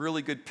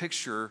really good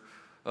picture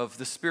of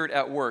the Spirit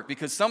at work,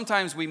 because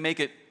sometimes we make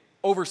it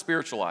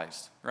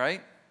over-spiritualized,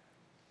 right?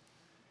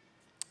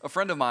 A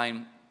friend of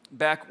mine,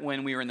 back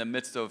when we were in the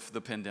midst of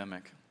the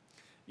pandemic,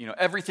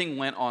 everything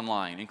went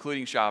online,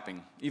 including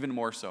shopping, even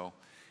more so.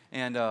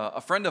 And a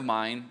friend of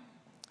mine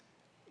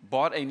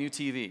bought a new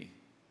TV,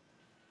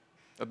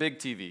 a big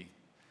TV,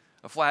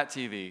 a flat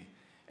TV,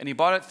 and he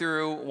bought it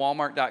through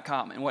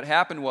Walmart.com. And what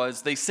happened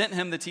was they sent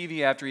him the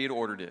TV after he had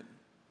ordered it,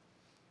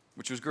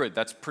 which was good.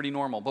 That's pretty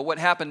normal. But what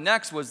happened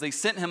next was they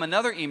sent him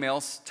another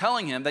email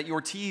telling him that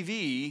your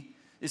TV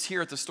is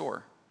here at the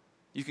store.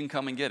 You can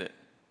come and get it.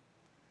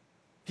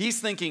 He's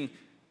thinking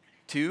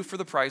 2 for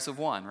the price of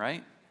 1,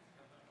 right?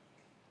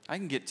 I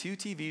can get 2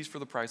 TVs for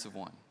the price of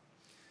 1.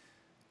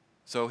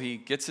 So he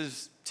gets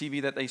his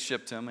TV that they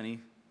shipped him, and he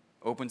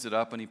opens it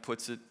up and he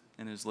puts it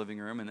in his living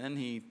room, and then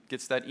he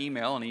gets that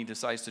email and he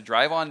decides to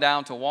drive on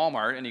down to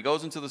Walmart, and he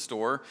goes into the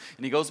store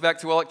and he goes back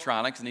to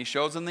electronics and he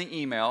shows them the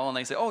email, and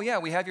they say, oh yeah,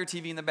 we have your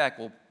TV in the back,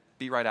 we'll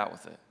be right out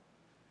with it.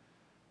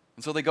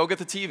 And so they go get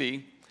the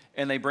TV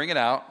and they bring it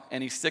out,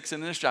 and he sticks it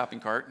in his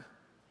shopping cart,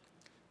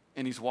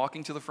 and he's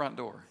walking to the front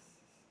door.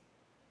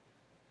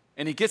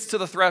 And he gets to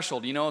the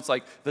threshold. You know, it's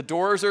like the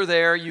doors are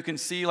there. You can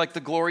see like the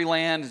glory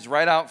land is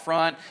right out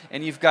front.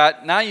 And you've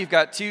got 2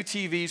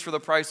 TVs for the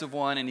price of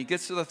one. And he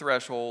gets to the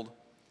threshold.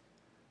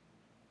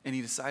 And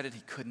he decided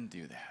he couldn't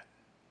do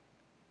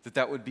that.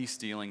 That would be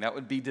stealing. That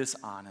would be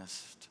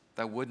dishonest.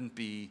 That wouldn't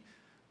be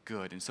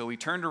good. And so he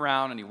turned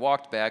around and he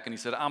walked back and he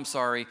said, I'm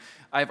sorry,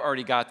 I've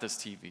already got this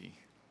TV.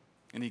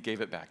 And he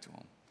gave it back to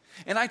him.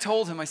 And I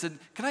told him, I said,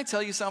 can I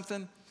tell you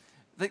something?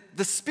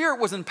 The Spirit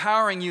was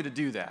empowering you to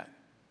do that.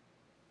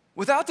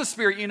 Without the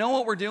Spirit, you know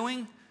what we're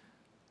doing?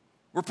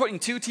 We're putting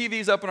 2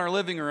 TVs up in our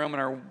living room,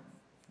 and our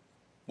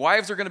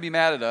wives are going to be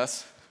mad at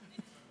us.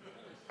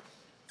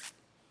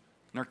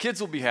 And our kids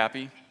will be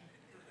happy.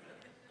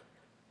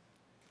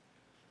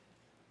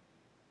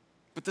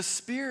 But the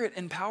Spirit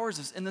empowers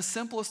us in the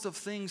simplest of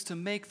things to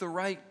make the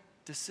right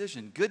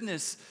decision.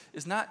 Goodness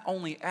is not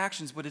only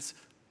actions, but it's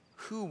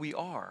who we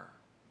are.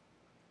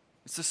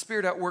 It's the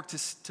Spirit at work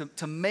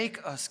to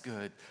make us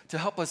good, to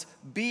help us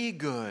be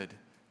good.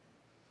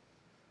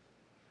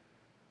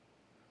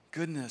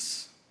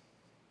 Goodness,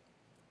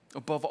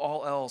 above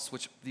all else,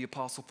 which the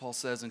Apostle Paul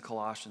says in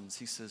Colossians,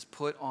 he says,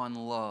 put on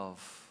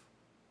love,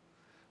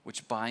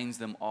 which binds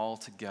them all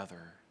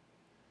together.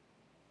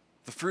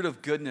 The fruit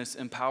of goodness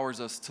empowers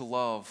us to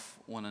love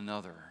one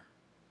another.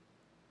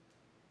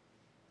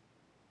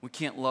 We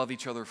can't love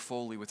each other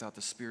fully without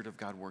the Spirit of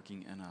God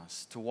working in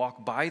us. To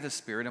walk by the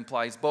Spirit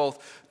implies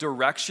both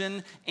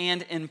direction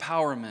and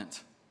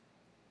empowerment.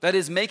 That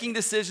is, making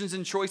decisions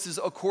and choices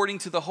according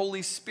to the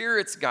Holy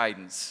Spirit's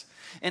guidance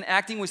and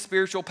acting with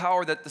spiritual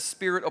power that the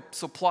Spirit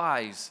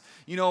supplies.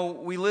 You know,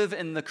 we live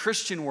in the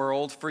Christian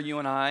world for you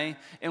and I,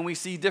 and we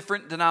see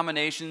different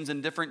denominations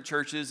and different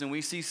churches, and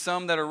we see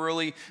some that are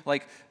really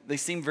like, they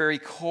seem very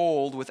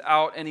cold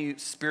without any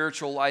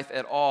spiritual life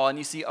at all. And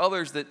you see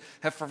others that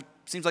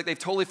seems like they've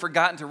totally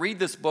forgotten to read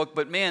this book,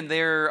 but man,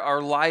 they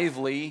are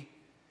lively.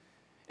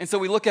 And so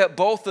we look at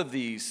both of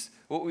these,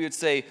 what we would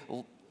say,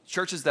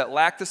 churches that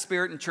lack the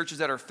Spirit and churches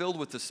that are filled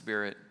with the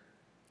Spirit.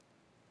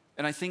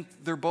 And I think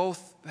they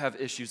both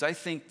have issues. I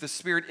think the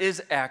Spirit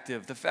is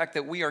active. The fact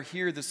that we are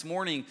here this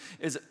morning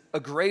is a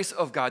grace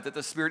of God, that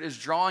the Spirit is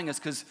drawing us,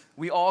 because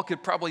we all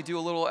could probably do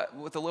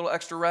with a little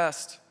extra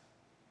rest.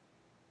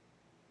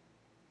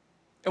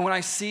 And when I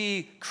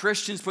see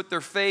Christians put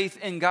their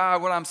faith in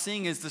God, what I'm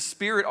seeing is the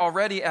Spirit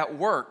already at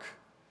work.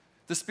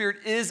 The Spirit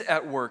is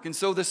at work. And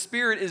so the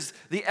Spirit is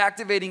the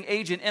activating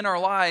agent in our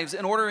lives,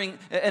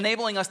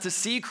 enabling us to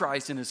see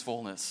Christ in His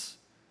fullness.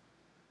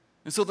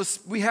 And so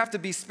we have to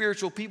be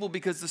spiritual people,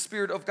 because the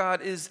Spirit of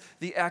God is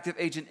the active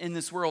agent in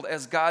this world.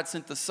 As God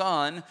sent the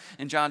Son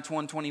in John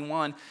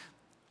 1:21,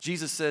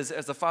 Jesus says,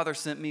 as the Father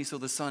sent me, so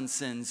the Son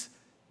sends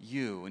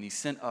you. And He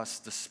sent us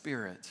the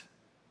Spirit.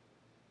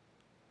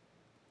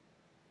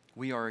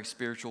 We are a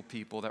spiritual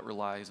people that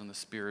relies on the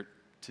Spirit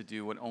to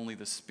do what only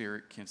the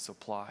Spirit can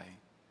supply.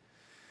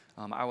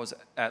 I was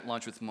at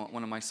lunch with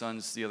one of my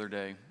sons the other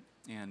day,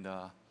 and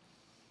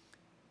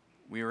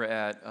we were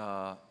at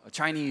a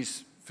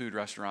Chinese food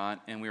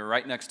restaurant, and we were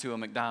right next to a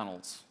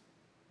McDonald's.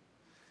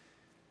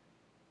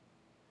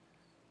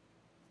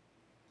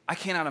 I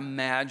cannot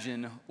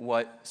imagine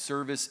what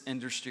service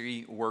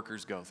industry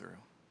workers go through.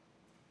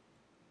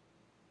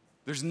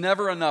 There's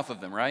never enough of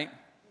them, right?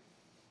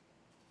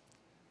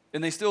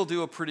 And they still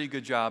do a pretty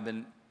good job.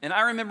 And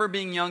I remember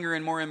being younger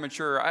and more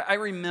immature. I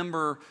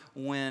remember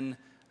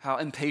how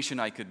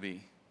impatient I could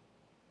be.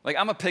 Like,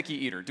 I'm a picky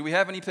eater. Do we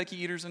have any picky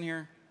eaters in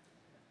here?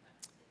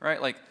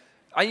 Right? Like,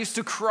 I used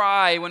to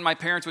cry when my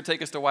parents would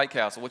take us to White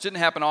Castle, which didn't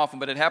happen often,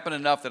 but it happened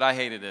enough that I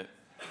hated it.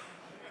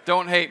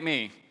 Don't hate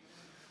me.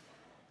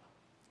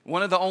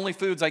 One of the only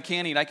foods I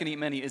can eat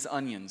many, is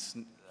onions.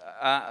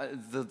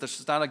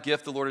 That's not a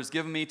gift the Lord has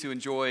given me to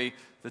enjoy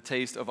the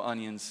taste of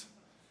onions.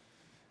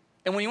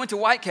 And when you went to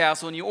White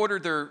Castle and you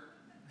ordered their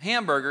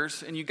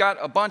hamburgers, and you got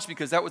a bunch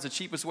because that was the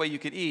cheapest way you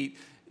could eat,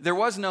 there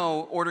was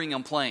no ordering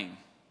them plain.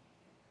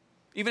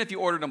 Even if you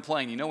ordered them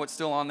plain, you know what's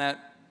still on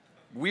that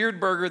weird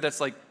burger that's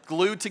like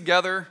glued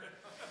together?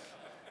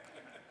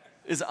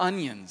 Is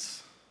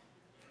onions.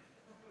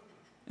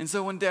 And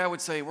so when Dad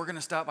would say, we're going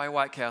to stop by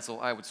White Castle,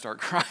 I would start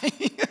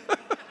crying.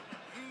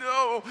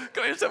 No,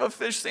 can I just have a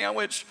fish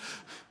sandwich?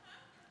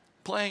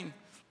 Plain.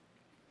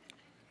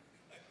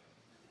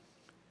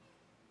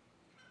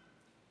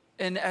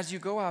 And as you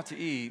go out to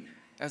eat,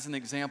 as an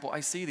example, I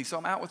see these. So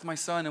I'm out with my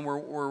son, and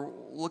we're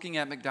looking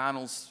at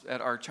McDonald's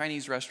at our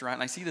Chinese restaurant,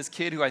 and I see this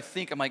kid who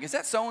I'm like, is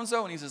that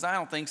so-and-so? And he says, I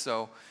don't think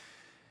so.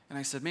 And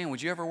I said, man,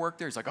 would you ever work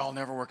there? He's like, I'll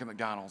never work at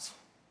McDonald's.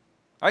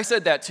 I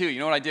said that too. You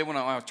know what I did when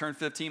I turned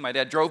 15? My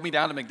dad drove me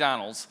down to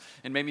McDonald's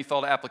and made me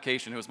fill the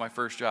application. It was my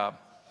first job.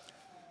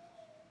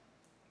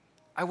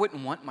 I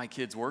wouldn't want my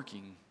kids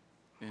working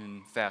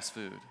in fast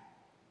food.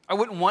 I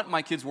wouldn't want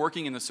my kids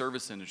working in the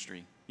service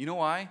industry. You know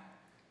why?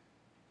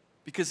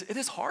 Because it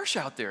is harsh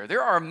out there.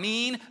 There are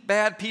mean,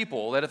 bad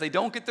people that if they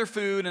don't get their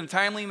food in a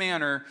timely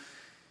manner,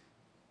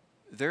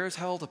 there is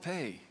hell to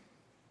pay.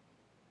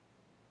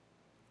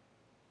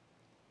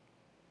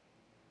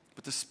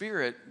 But the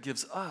Spirit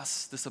gives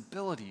us this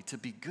ability to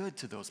be good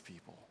to those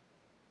people.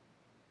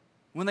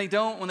 When they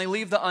don't, when they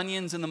leave the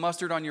onions and the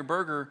mustard on your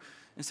burger,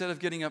 instead of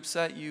getting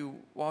upset, you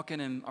walk in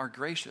and are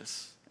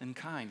gracious and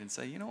kind and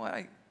say, you know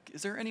what,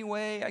 is there any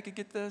way I could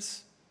get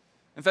this?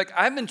 In fact,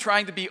 I've been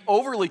trying to be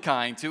overly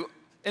kind to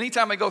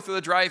anytime I go through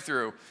the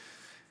drive-thru.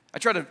 I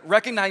try to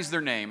recognize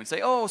their name and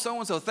say, oh,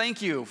 so-and-so,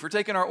 thank you for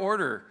taking our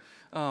order.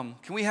 Can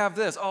we have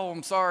this? Oh,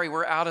 I'm sorry,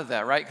 we're out of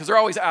that, right? Because they're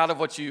always out of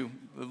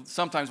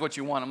sometimes what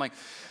you want.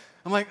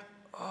 I'm like,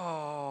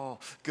 oh,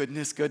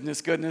 goodness.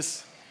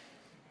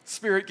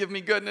 Spirit, give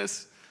me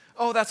goodness.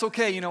 Oh, that's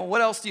okay.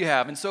 What else do you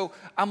have? And so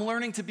I'm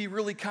learning to be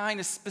really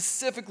kind,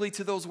 specifically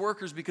to those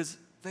workers, because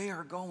they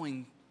are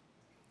going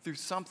through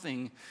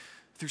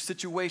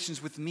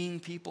situations with mean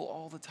people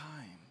all the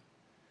time.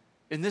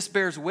 And this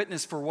bears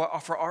witness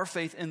for our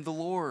faith in the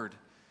Lord.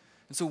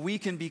 And so we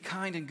can be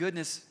kind and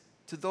goodness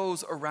to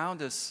those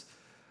around us.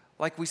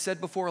 Like we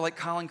said before, like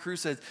Colin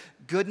Cruz said,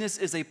 goodness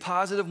is a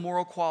positive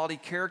moral quality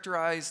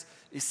characterized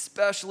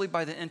especially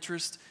by the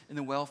interest in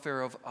the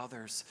welfare of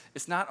others.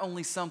 It's not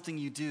only something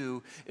you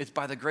do, it's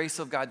by the grace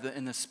of God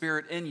and the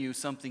Spirit in you,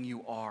 something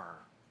you are.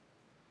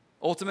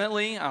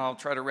 Ultimately, I'll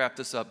try to wrap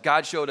this up,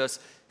 God showed us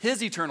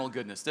his eternal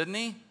goodness, didn't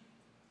he?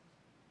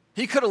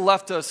 He could have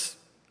left us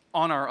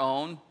on our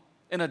own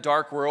in a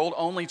dark world,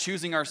 only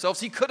choosing ourselves.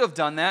 He could have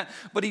done that,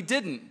 but he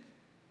didn't.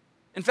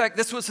 In fact,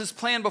 this was his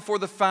plan before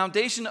the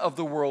foundation of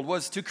the world,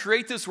 was to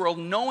create this world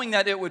knowing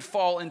that it would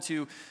fall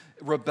into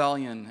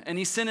rebellion. And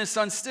he sent his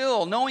son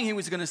still, knowing he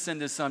was going to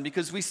send his son,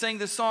 because we sang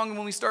this song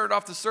when we started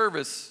off the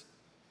service.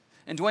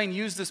 And Dwayne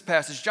used this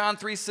passage, John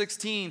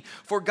 3:16,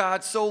 for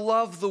God so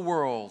loved the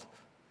world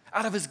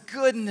out of his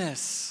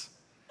goodness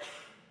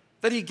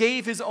that he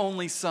gave his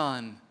only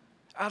son,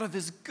 out of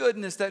his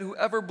goodness that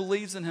whoever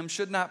believes in him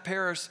should not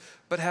perish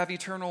but have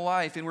eternal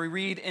life. And we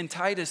read in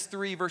Titus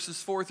 3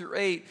 verses 4 through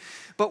 8,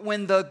 but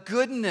when the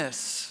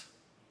goodness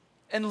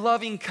and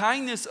loving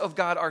kindness of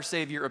God our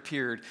Savior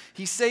appeared,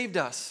 he saved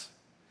us.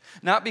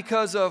 Not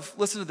because of,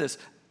 listen to this,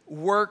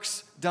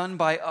 works done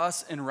by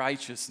us in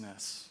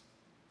righteousness.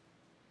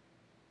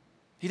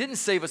 He didn't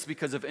save us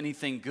because of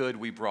anything good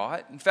we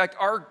brought. In fact,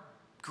 our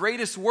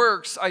greatest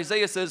works,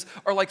 Isaiah says,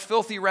 are like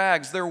filthy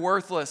rags. They're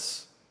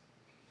worthless.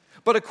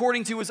 But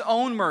according to his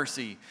own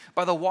mercy,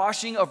 by the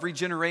washing of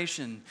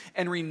regeneration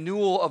and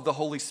renewal of the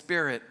Holy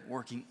Spirit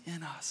working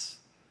in us,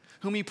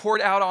 whom he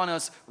poured out on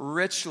us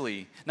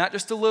richly, not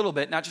just a little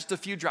bit, not just a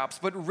few drops,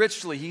 but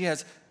richly. He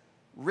has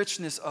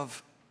richness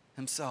of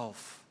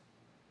himself.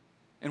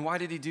 And why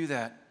did he do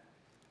that?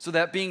 So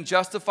that being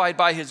justified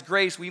by his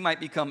grace, we might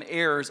become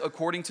heirs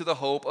according to the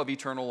hope of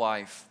eternal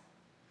life.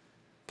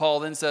 Paul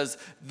then says,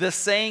 this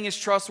saying is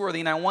trustworthy,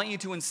 and I want you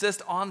to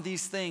insist on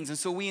these things. And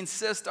so we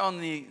insist on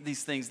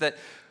these things, that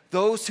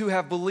those who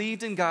have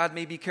believed in God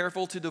may be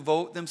careful to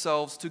devote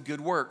themselves to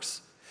good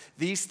works.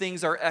 These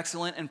things are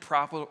excellent and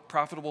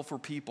profitable for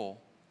people.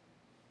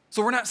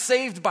 So we're not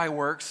saved by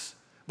works,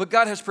 but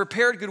God has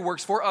prepared good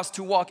works for us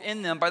to walk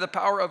in them by the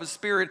power of his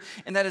Spirit,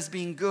 and that is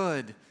being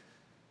good.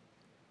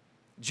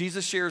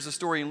 Jesus shares a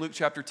story in Luke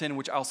chapter 10,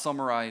 which I'll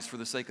summarize for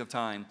the sake of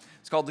time.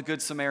 It's called the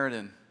Good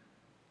Samaritan.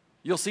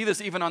 You'll see this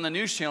even on the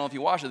news channel if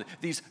you watch it,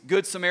 these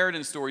Good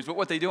Samaritan stories. But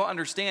what they don't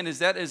understand is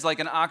that is like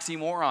an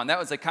oxymoron. That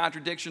was a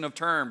contradiction of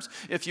terms.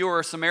 If you were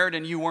a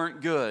Samaritan, you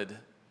weren't good.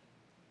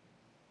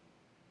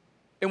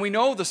 And we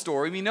know the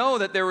story. We know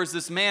that there was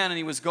this man, and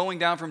he was going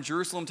down from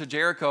Jerusalem to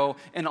Jericho,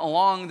 and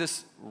along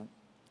this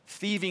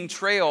thieving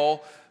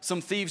trail,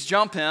 some thieves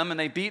jump him, and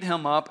they beat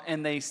him up,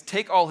 and they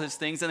take all his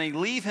things, and they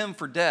leave him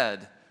for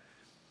dead.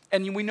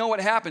 And we know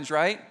what happens,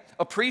 right?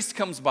 A priest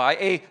comes by,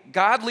 a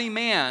godly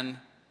man,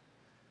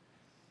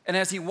 and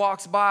as he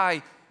walks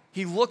by,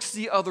 he looks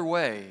the other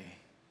way.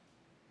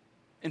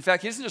 In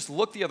fact, he doesn't just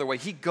look the other way.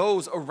 He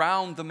goes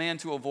around the man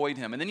to avoid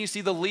him. And then you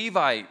see the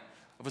Levite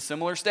of a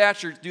similar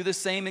stature do the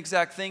same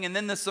exact thing. And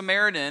then the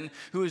Samaritan,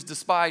 who is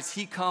despised,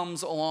 he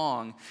comes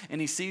along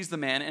and he sees the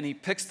man and he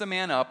picks the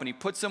man up and he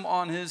puts him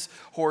on his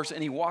horse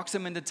and he walks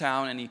him into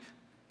town and he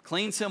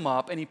cleans him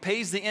up and he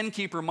pays the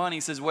innkeeper money.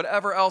 He says,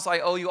 whatever else I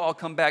owe you, I'll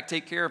come back.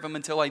 Take care of him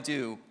until I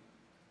do.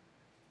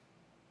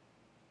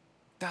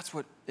 That's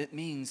what it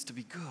means to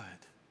be good.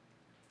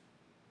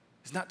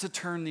 It's not to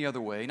turn the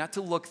other way, not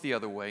to look the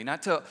other way,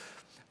 not to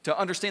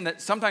understand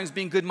that sometimes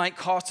being good might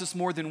cost us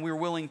more than we're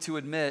willing to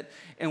admit.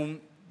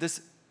 And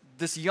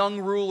this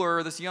young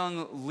ruler, this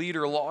young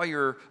leader,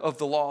 lawyer of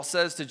the law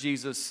says to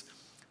Jesus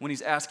when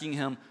he's asking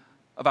him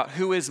about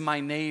who is my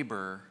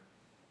neighbor,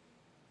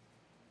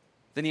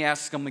 then he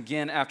asks him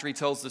again after he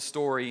tells the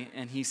story,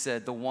 and he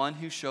said, the one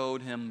who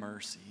showed him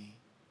mercy.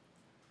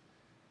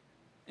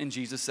 And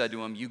Jesus said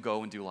to him, you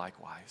go and do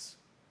likewise.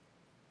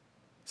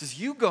 He says,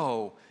 you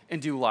go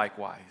and do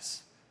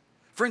likewise.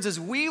 Friends, as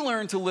we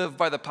learn to live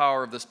by the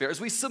power of the Spirit,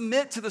 as we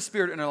submit to the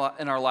Spirit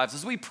in our lives,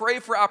 as we pray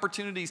for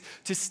opportunities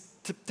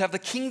to have the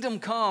kingdom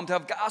come, to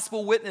have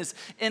gospel witness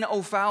in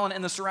O'Fallon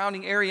and the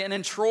surrounding area and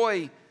in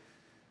Troy,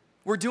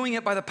 we're doing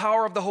it by the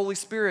power of the Holy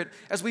Spirit.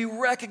 As we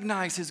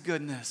recognize his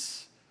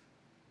goodness,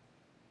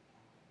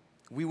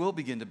 we will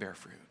begin to bear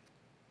fruit.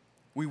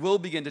 We will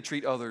begin to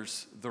treat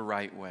others the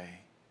right way.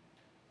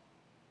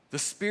 The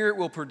Spirit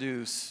will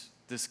produce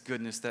this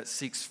goodness that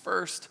seeks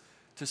first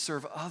to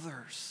serve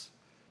others,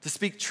 to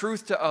speak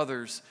truth to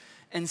others,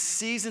 and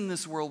season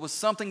this world with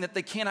something that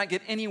they cannot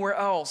get anywhere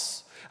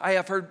else. I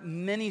have heard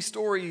many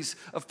stories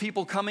of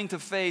people coming to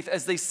faith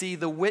as they see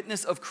the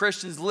witness of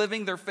Christians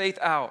living their faith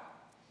out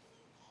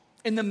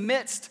in the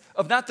midst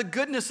of not the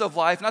goodness of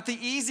life, not the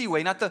easy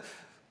way, not the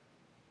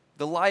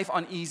life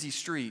on easy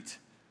street,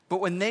 but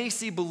when they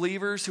see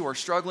believers who are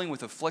struggling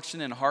with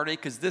affliction and heartache,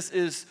 because this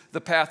is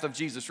the path of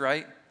Jesus,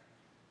 right?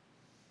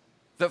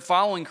 That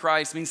following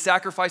Christ means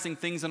sacrificing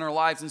things in our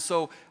lives. And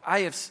so I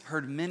have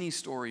heard many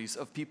stories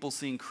of people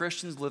seeing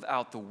Christians live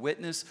out the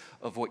witness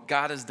of what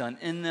God has done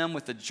in them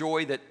with a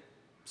joy that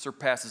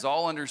surpasses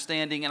all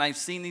understanding. And I've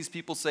seen these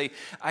people say,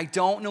 I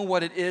don't know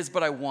what it is,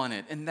 but I want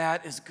it. And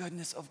that is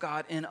goodness of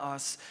God in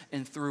us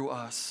and through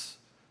us.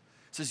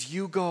 It says,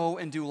 you go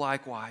and do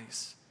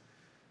likewise.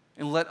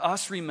 And let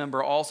us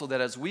remember also that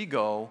as we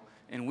go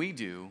and we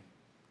do,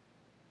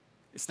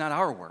 it's not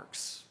our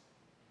works.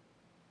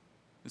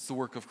 It's the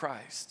work of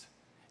Christ.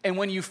 And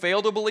when you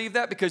fail to believe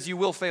that, because you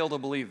will fail to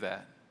believe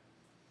that,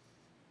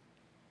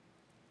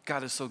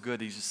 God is so good,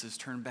 he just says,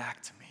 turn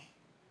back to me.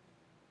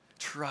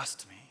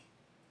 Trust me.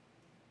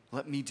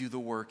 Let me do the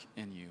work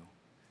in you.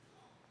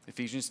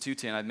 Ephesians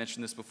 2:10, I've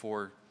mentioned this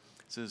before,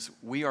 says,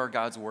 we are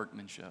God's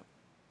workmanship.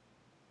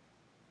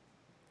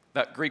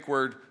 That Greek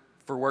word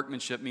for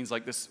workmanship means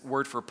like this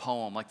word for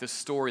poem, like this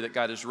story that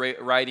God is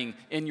writing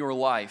in your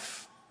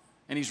life.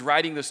 And he's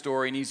writing the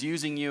story, and he's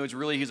using you.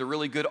 He's a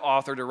really good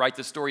author to write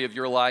the story of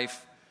your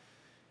life.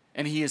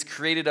 And he has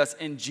created us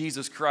in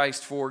Jesus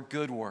Christ for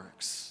good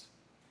works.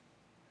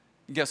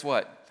 And guess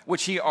what?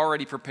 Which he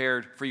already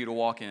prepared for you to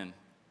walk in.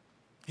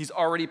 He's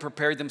already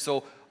prepared them,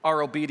 so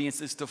our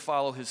obedience is to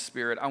follow his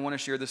Spirit. I want to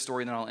share this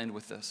story, and then I'll end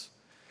with this.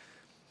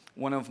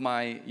 One of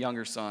my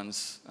younger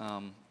sons,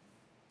 I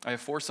have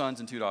 4 sons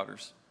and 2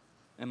 daughters.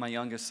 And my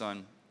youngest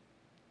son,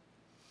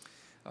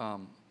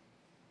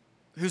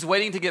 who's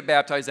waiting to get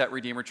baptized at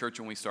Redeemer Church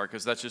when we start,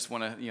 because that's just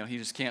he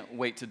just can't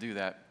wait to do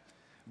that.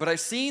 But I've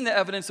seen the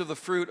evidence of the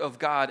fruit of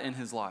God in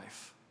his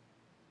life.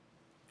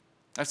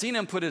 I've seen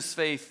him put his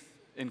faith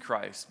in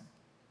Christ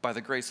by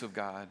the grace of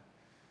God.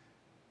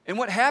 And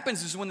what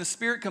happens is when the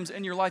Spirit comes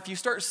in your life, you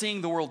start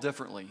seeing the world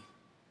differently. You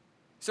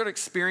start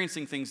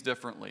experiencing things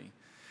differently.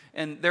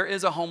 And there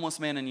is a homeless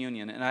man in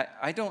Union, and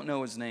I don't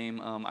know his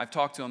name. I've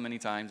talked to him many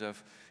times.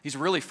 He's a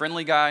really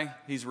friendly guy.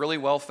 He's really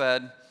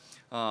well-fed.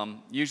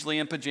 Usually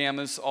in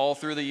pajamas all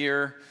through the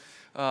year.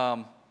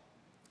 And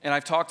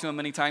I've talked to him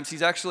many times.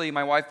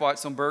 My wife bought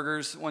some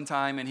burgers one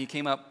time, and he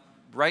came up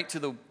right to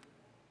the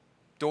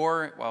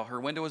door while her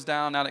window was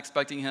down, not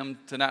expecting him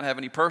to not have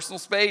any personal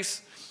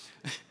space.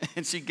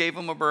 And she gave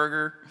him a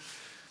burger.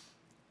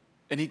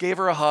 And he gave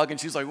her a hug, and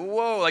she was like,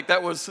 whoa, like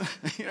that was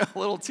a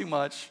little too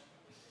much.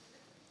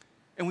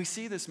 And we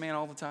see this man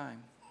all the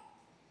time.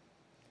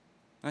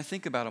 And I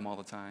think about him all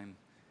the time.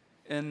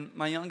 And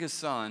my youngest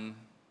son,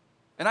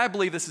 and I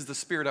believe this is the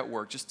Spirit at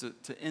work, just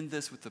to end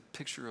this with a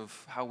picture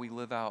of how we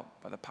live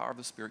out by the power of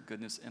the Spirit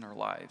goodness in our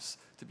lives,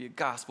 to be a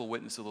gospel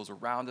witness to those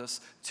around us,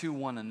 to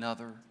one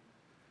another.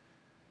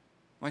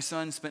 My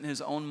son spent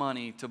his own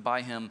money to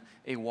buy him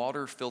a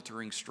water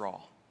filtering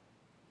straw.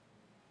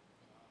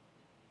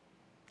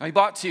 Now, he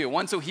bought 2,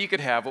 one so he could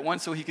have, but one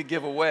so he could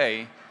give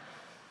away.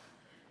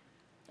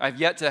 I've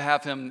yet to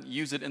have him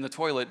use it in the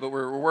toilet, but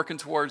we're working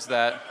towards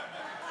that.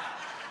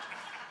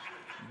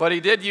 But he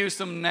did use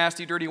some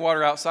nasty, dirty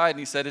water outside, and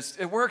he said,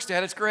 it works,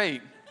 Dad, it's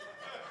great.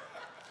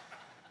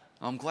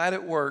 I'm glad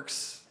it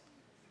works.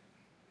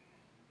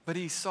 But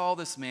he saw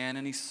this man,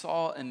 and he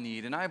saw a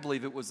need, and I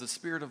believe it was the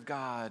Spirit of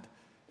God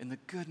and the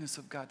goodness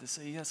of God to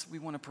say, yes, we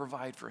want to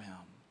provide for him.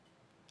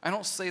 I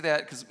don't say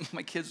that because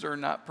my kids are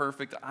not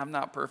perfect, I'm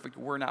not perfect,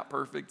 we're not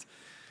perfect.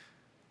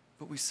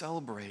 But we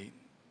celebrate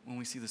when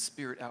we see the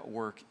Spirit at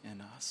work in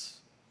us.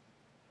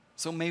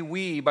 So may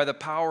we, by the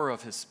power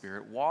of his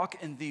Spirit,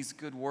 walk in these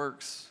good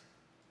works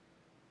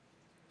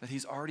that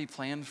he's already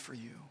planned for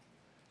you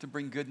to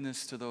bring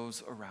goodness to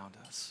those around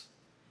us.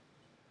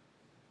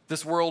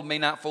 This world may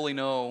not fully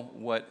know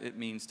what it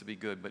means to be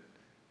good, but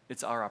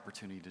it's our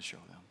opportunity to show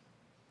them.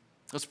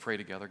 Let's pray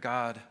together.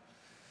 God,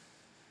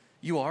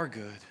 you are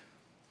good.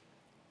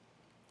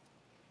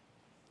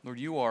 Lord,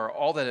 you are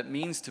all that it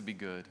means to be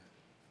good.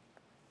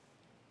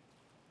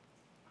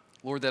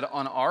 Lord, that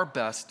on our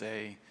best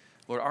day,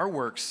 Lord, our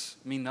works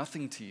mean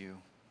nothing to you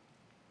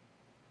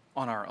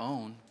on our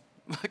own.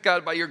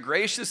 God, by your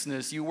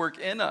graciousness, you work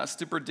in us,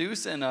 to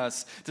produce in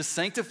us, to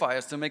sanctify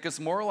us, to make us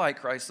more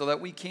like Christ so that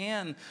we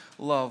can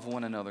love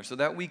one another, so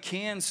that we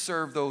can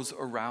serve those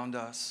around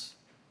us.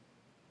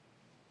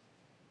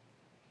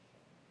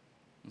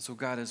 And so,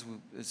 God, as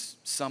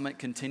Summit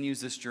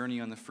continues this journey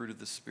on the fruit of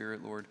the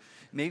Spirit, Lord,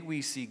 may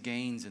we see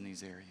gains in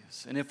these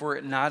areas. And if we're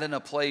not in a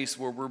place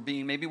where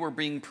maybe we're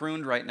being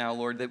pruned right now,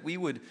 Lord, that we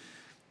would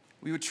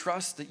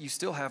trust that you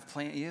still have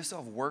you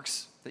still have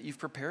works that you've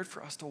prepared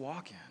for us to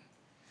walk in.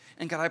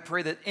 And God, I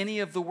pray that any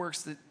of the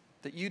works that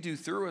that you do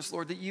through us,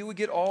 Lord, that you would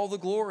get all the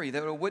glory,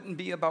 that it wouldn't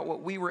be about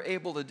what we were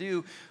able to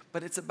do,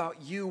 but it's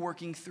about you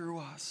working through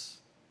us.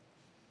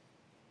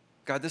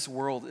 God, this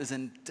world is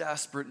in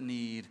desperate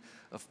need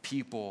of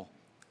people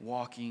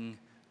walking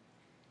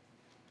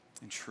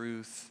in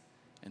truth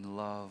and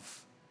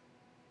love.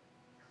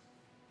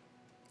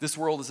 This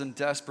world is in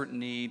desperate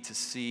need to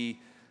see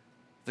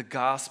the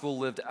gospel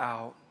lived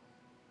out.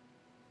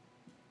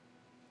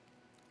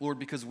 Lord,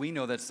 because we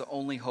know that's the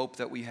only hope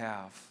that we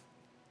have.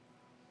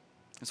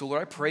 And so,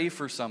 Lord, I pray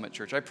for Summit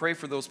Church. I pray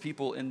for those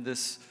people in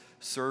this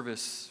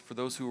service, for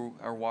those who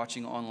are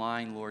watching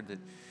online, Lord, that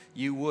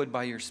you would,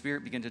 by your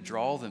Spirit, begin to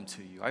draw them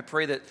to you. I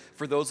pray that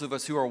for those of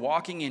us who are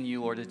walking in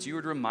you, Lord, that you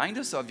would remind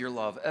us of your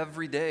love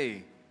every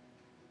day.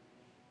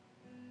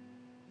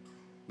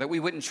 That we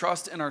wouldn't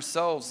trust in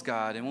ourselves,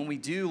 God. And when we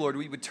do, Lord,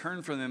 we would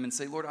turn from them and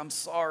say, Lord, I'm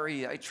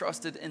sorry. I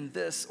trusted in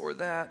this or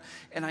that.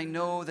 And I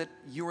know that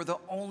you are the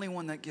only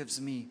one that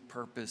gives me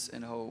purpose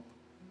and hope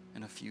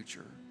and a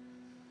future.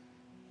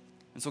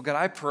 And so, God,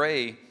 I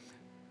pray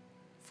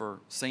for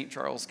St.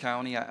 Charles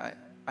County.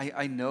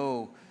 I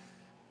know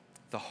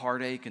the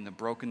heartache and the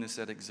brokenness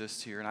that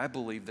exists here. And I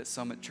believe that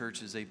Summit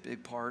Church is a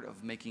big part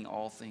of making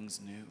all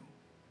things new.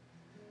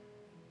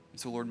 And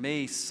so, Lord,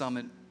 may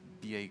Summit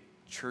be a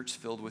church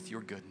filled with your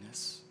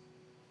goodness.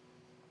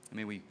 And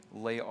may we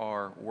lay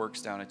our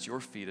works down at your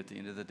feet at the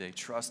end of the day,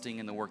 trusting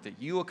in the work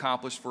that you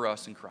accomplished for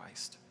us in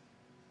Christ.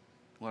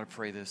 Lord, I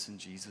pray this in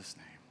Jesus'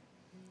 name.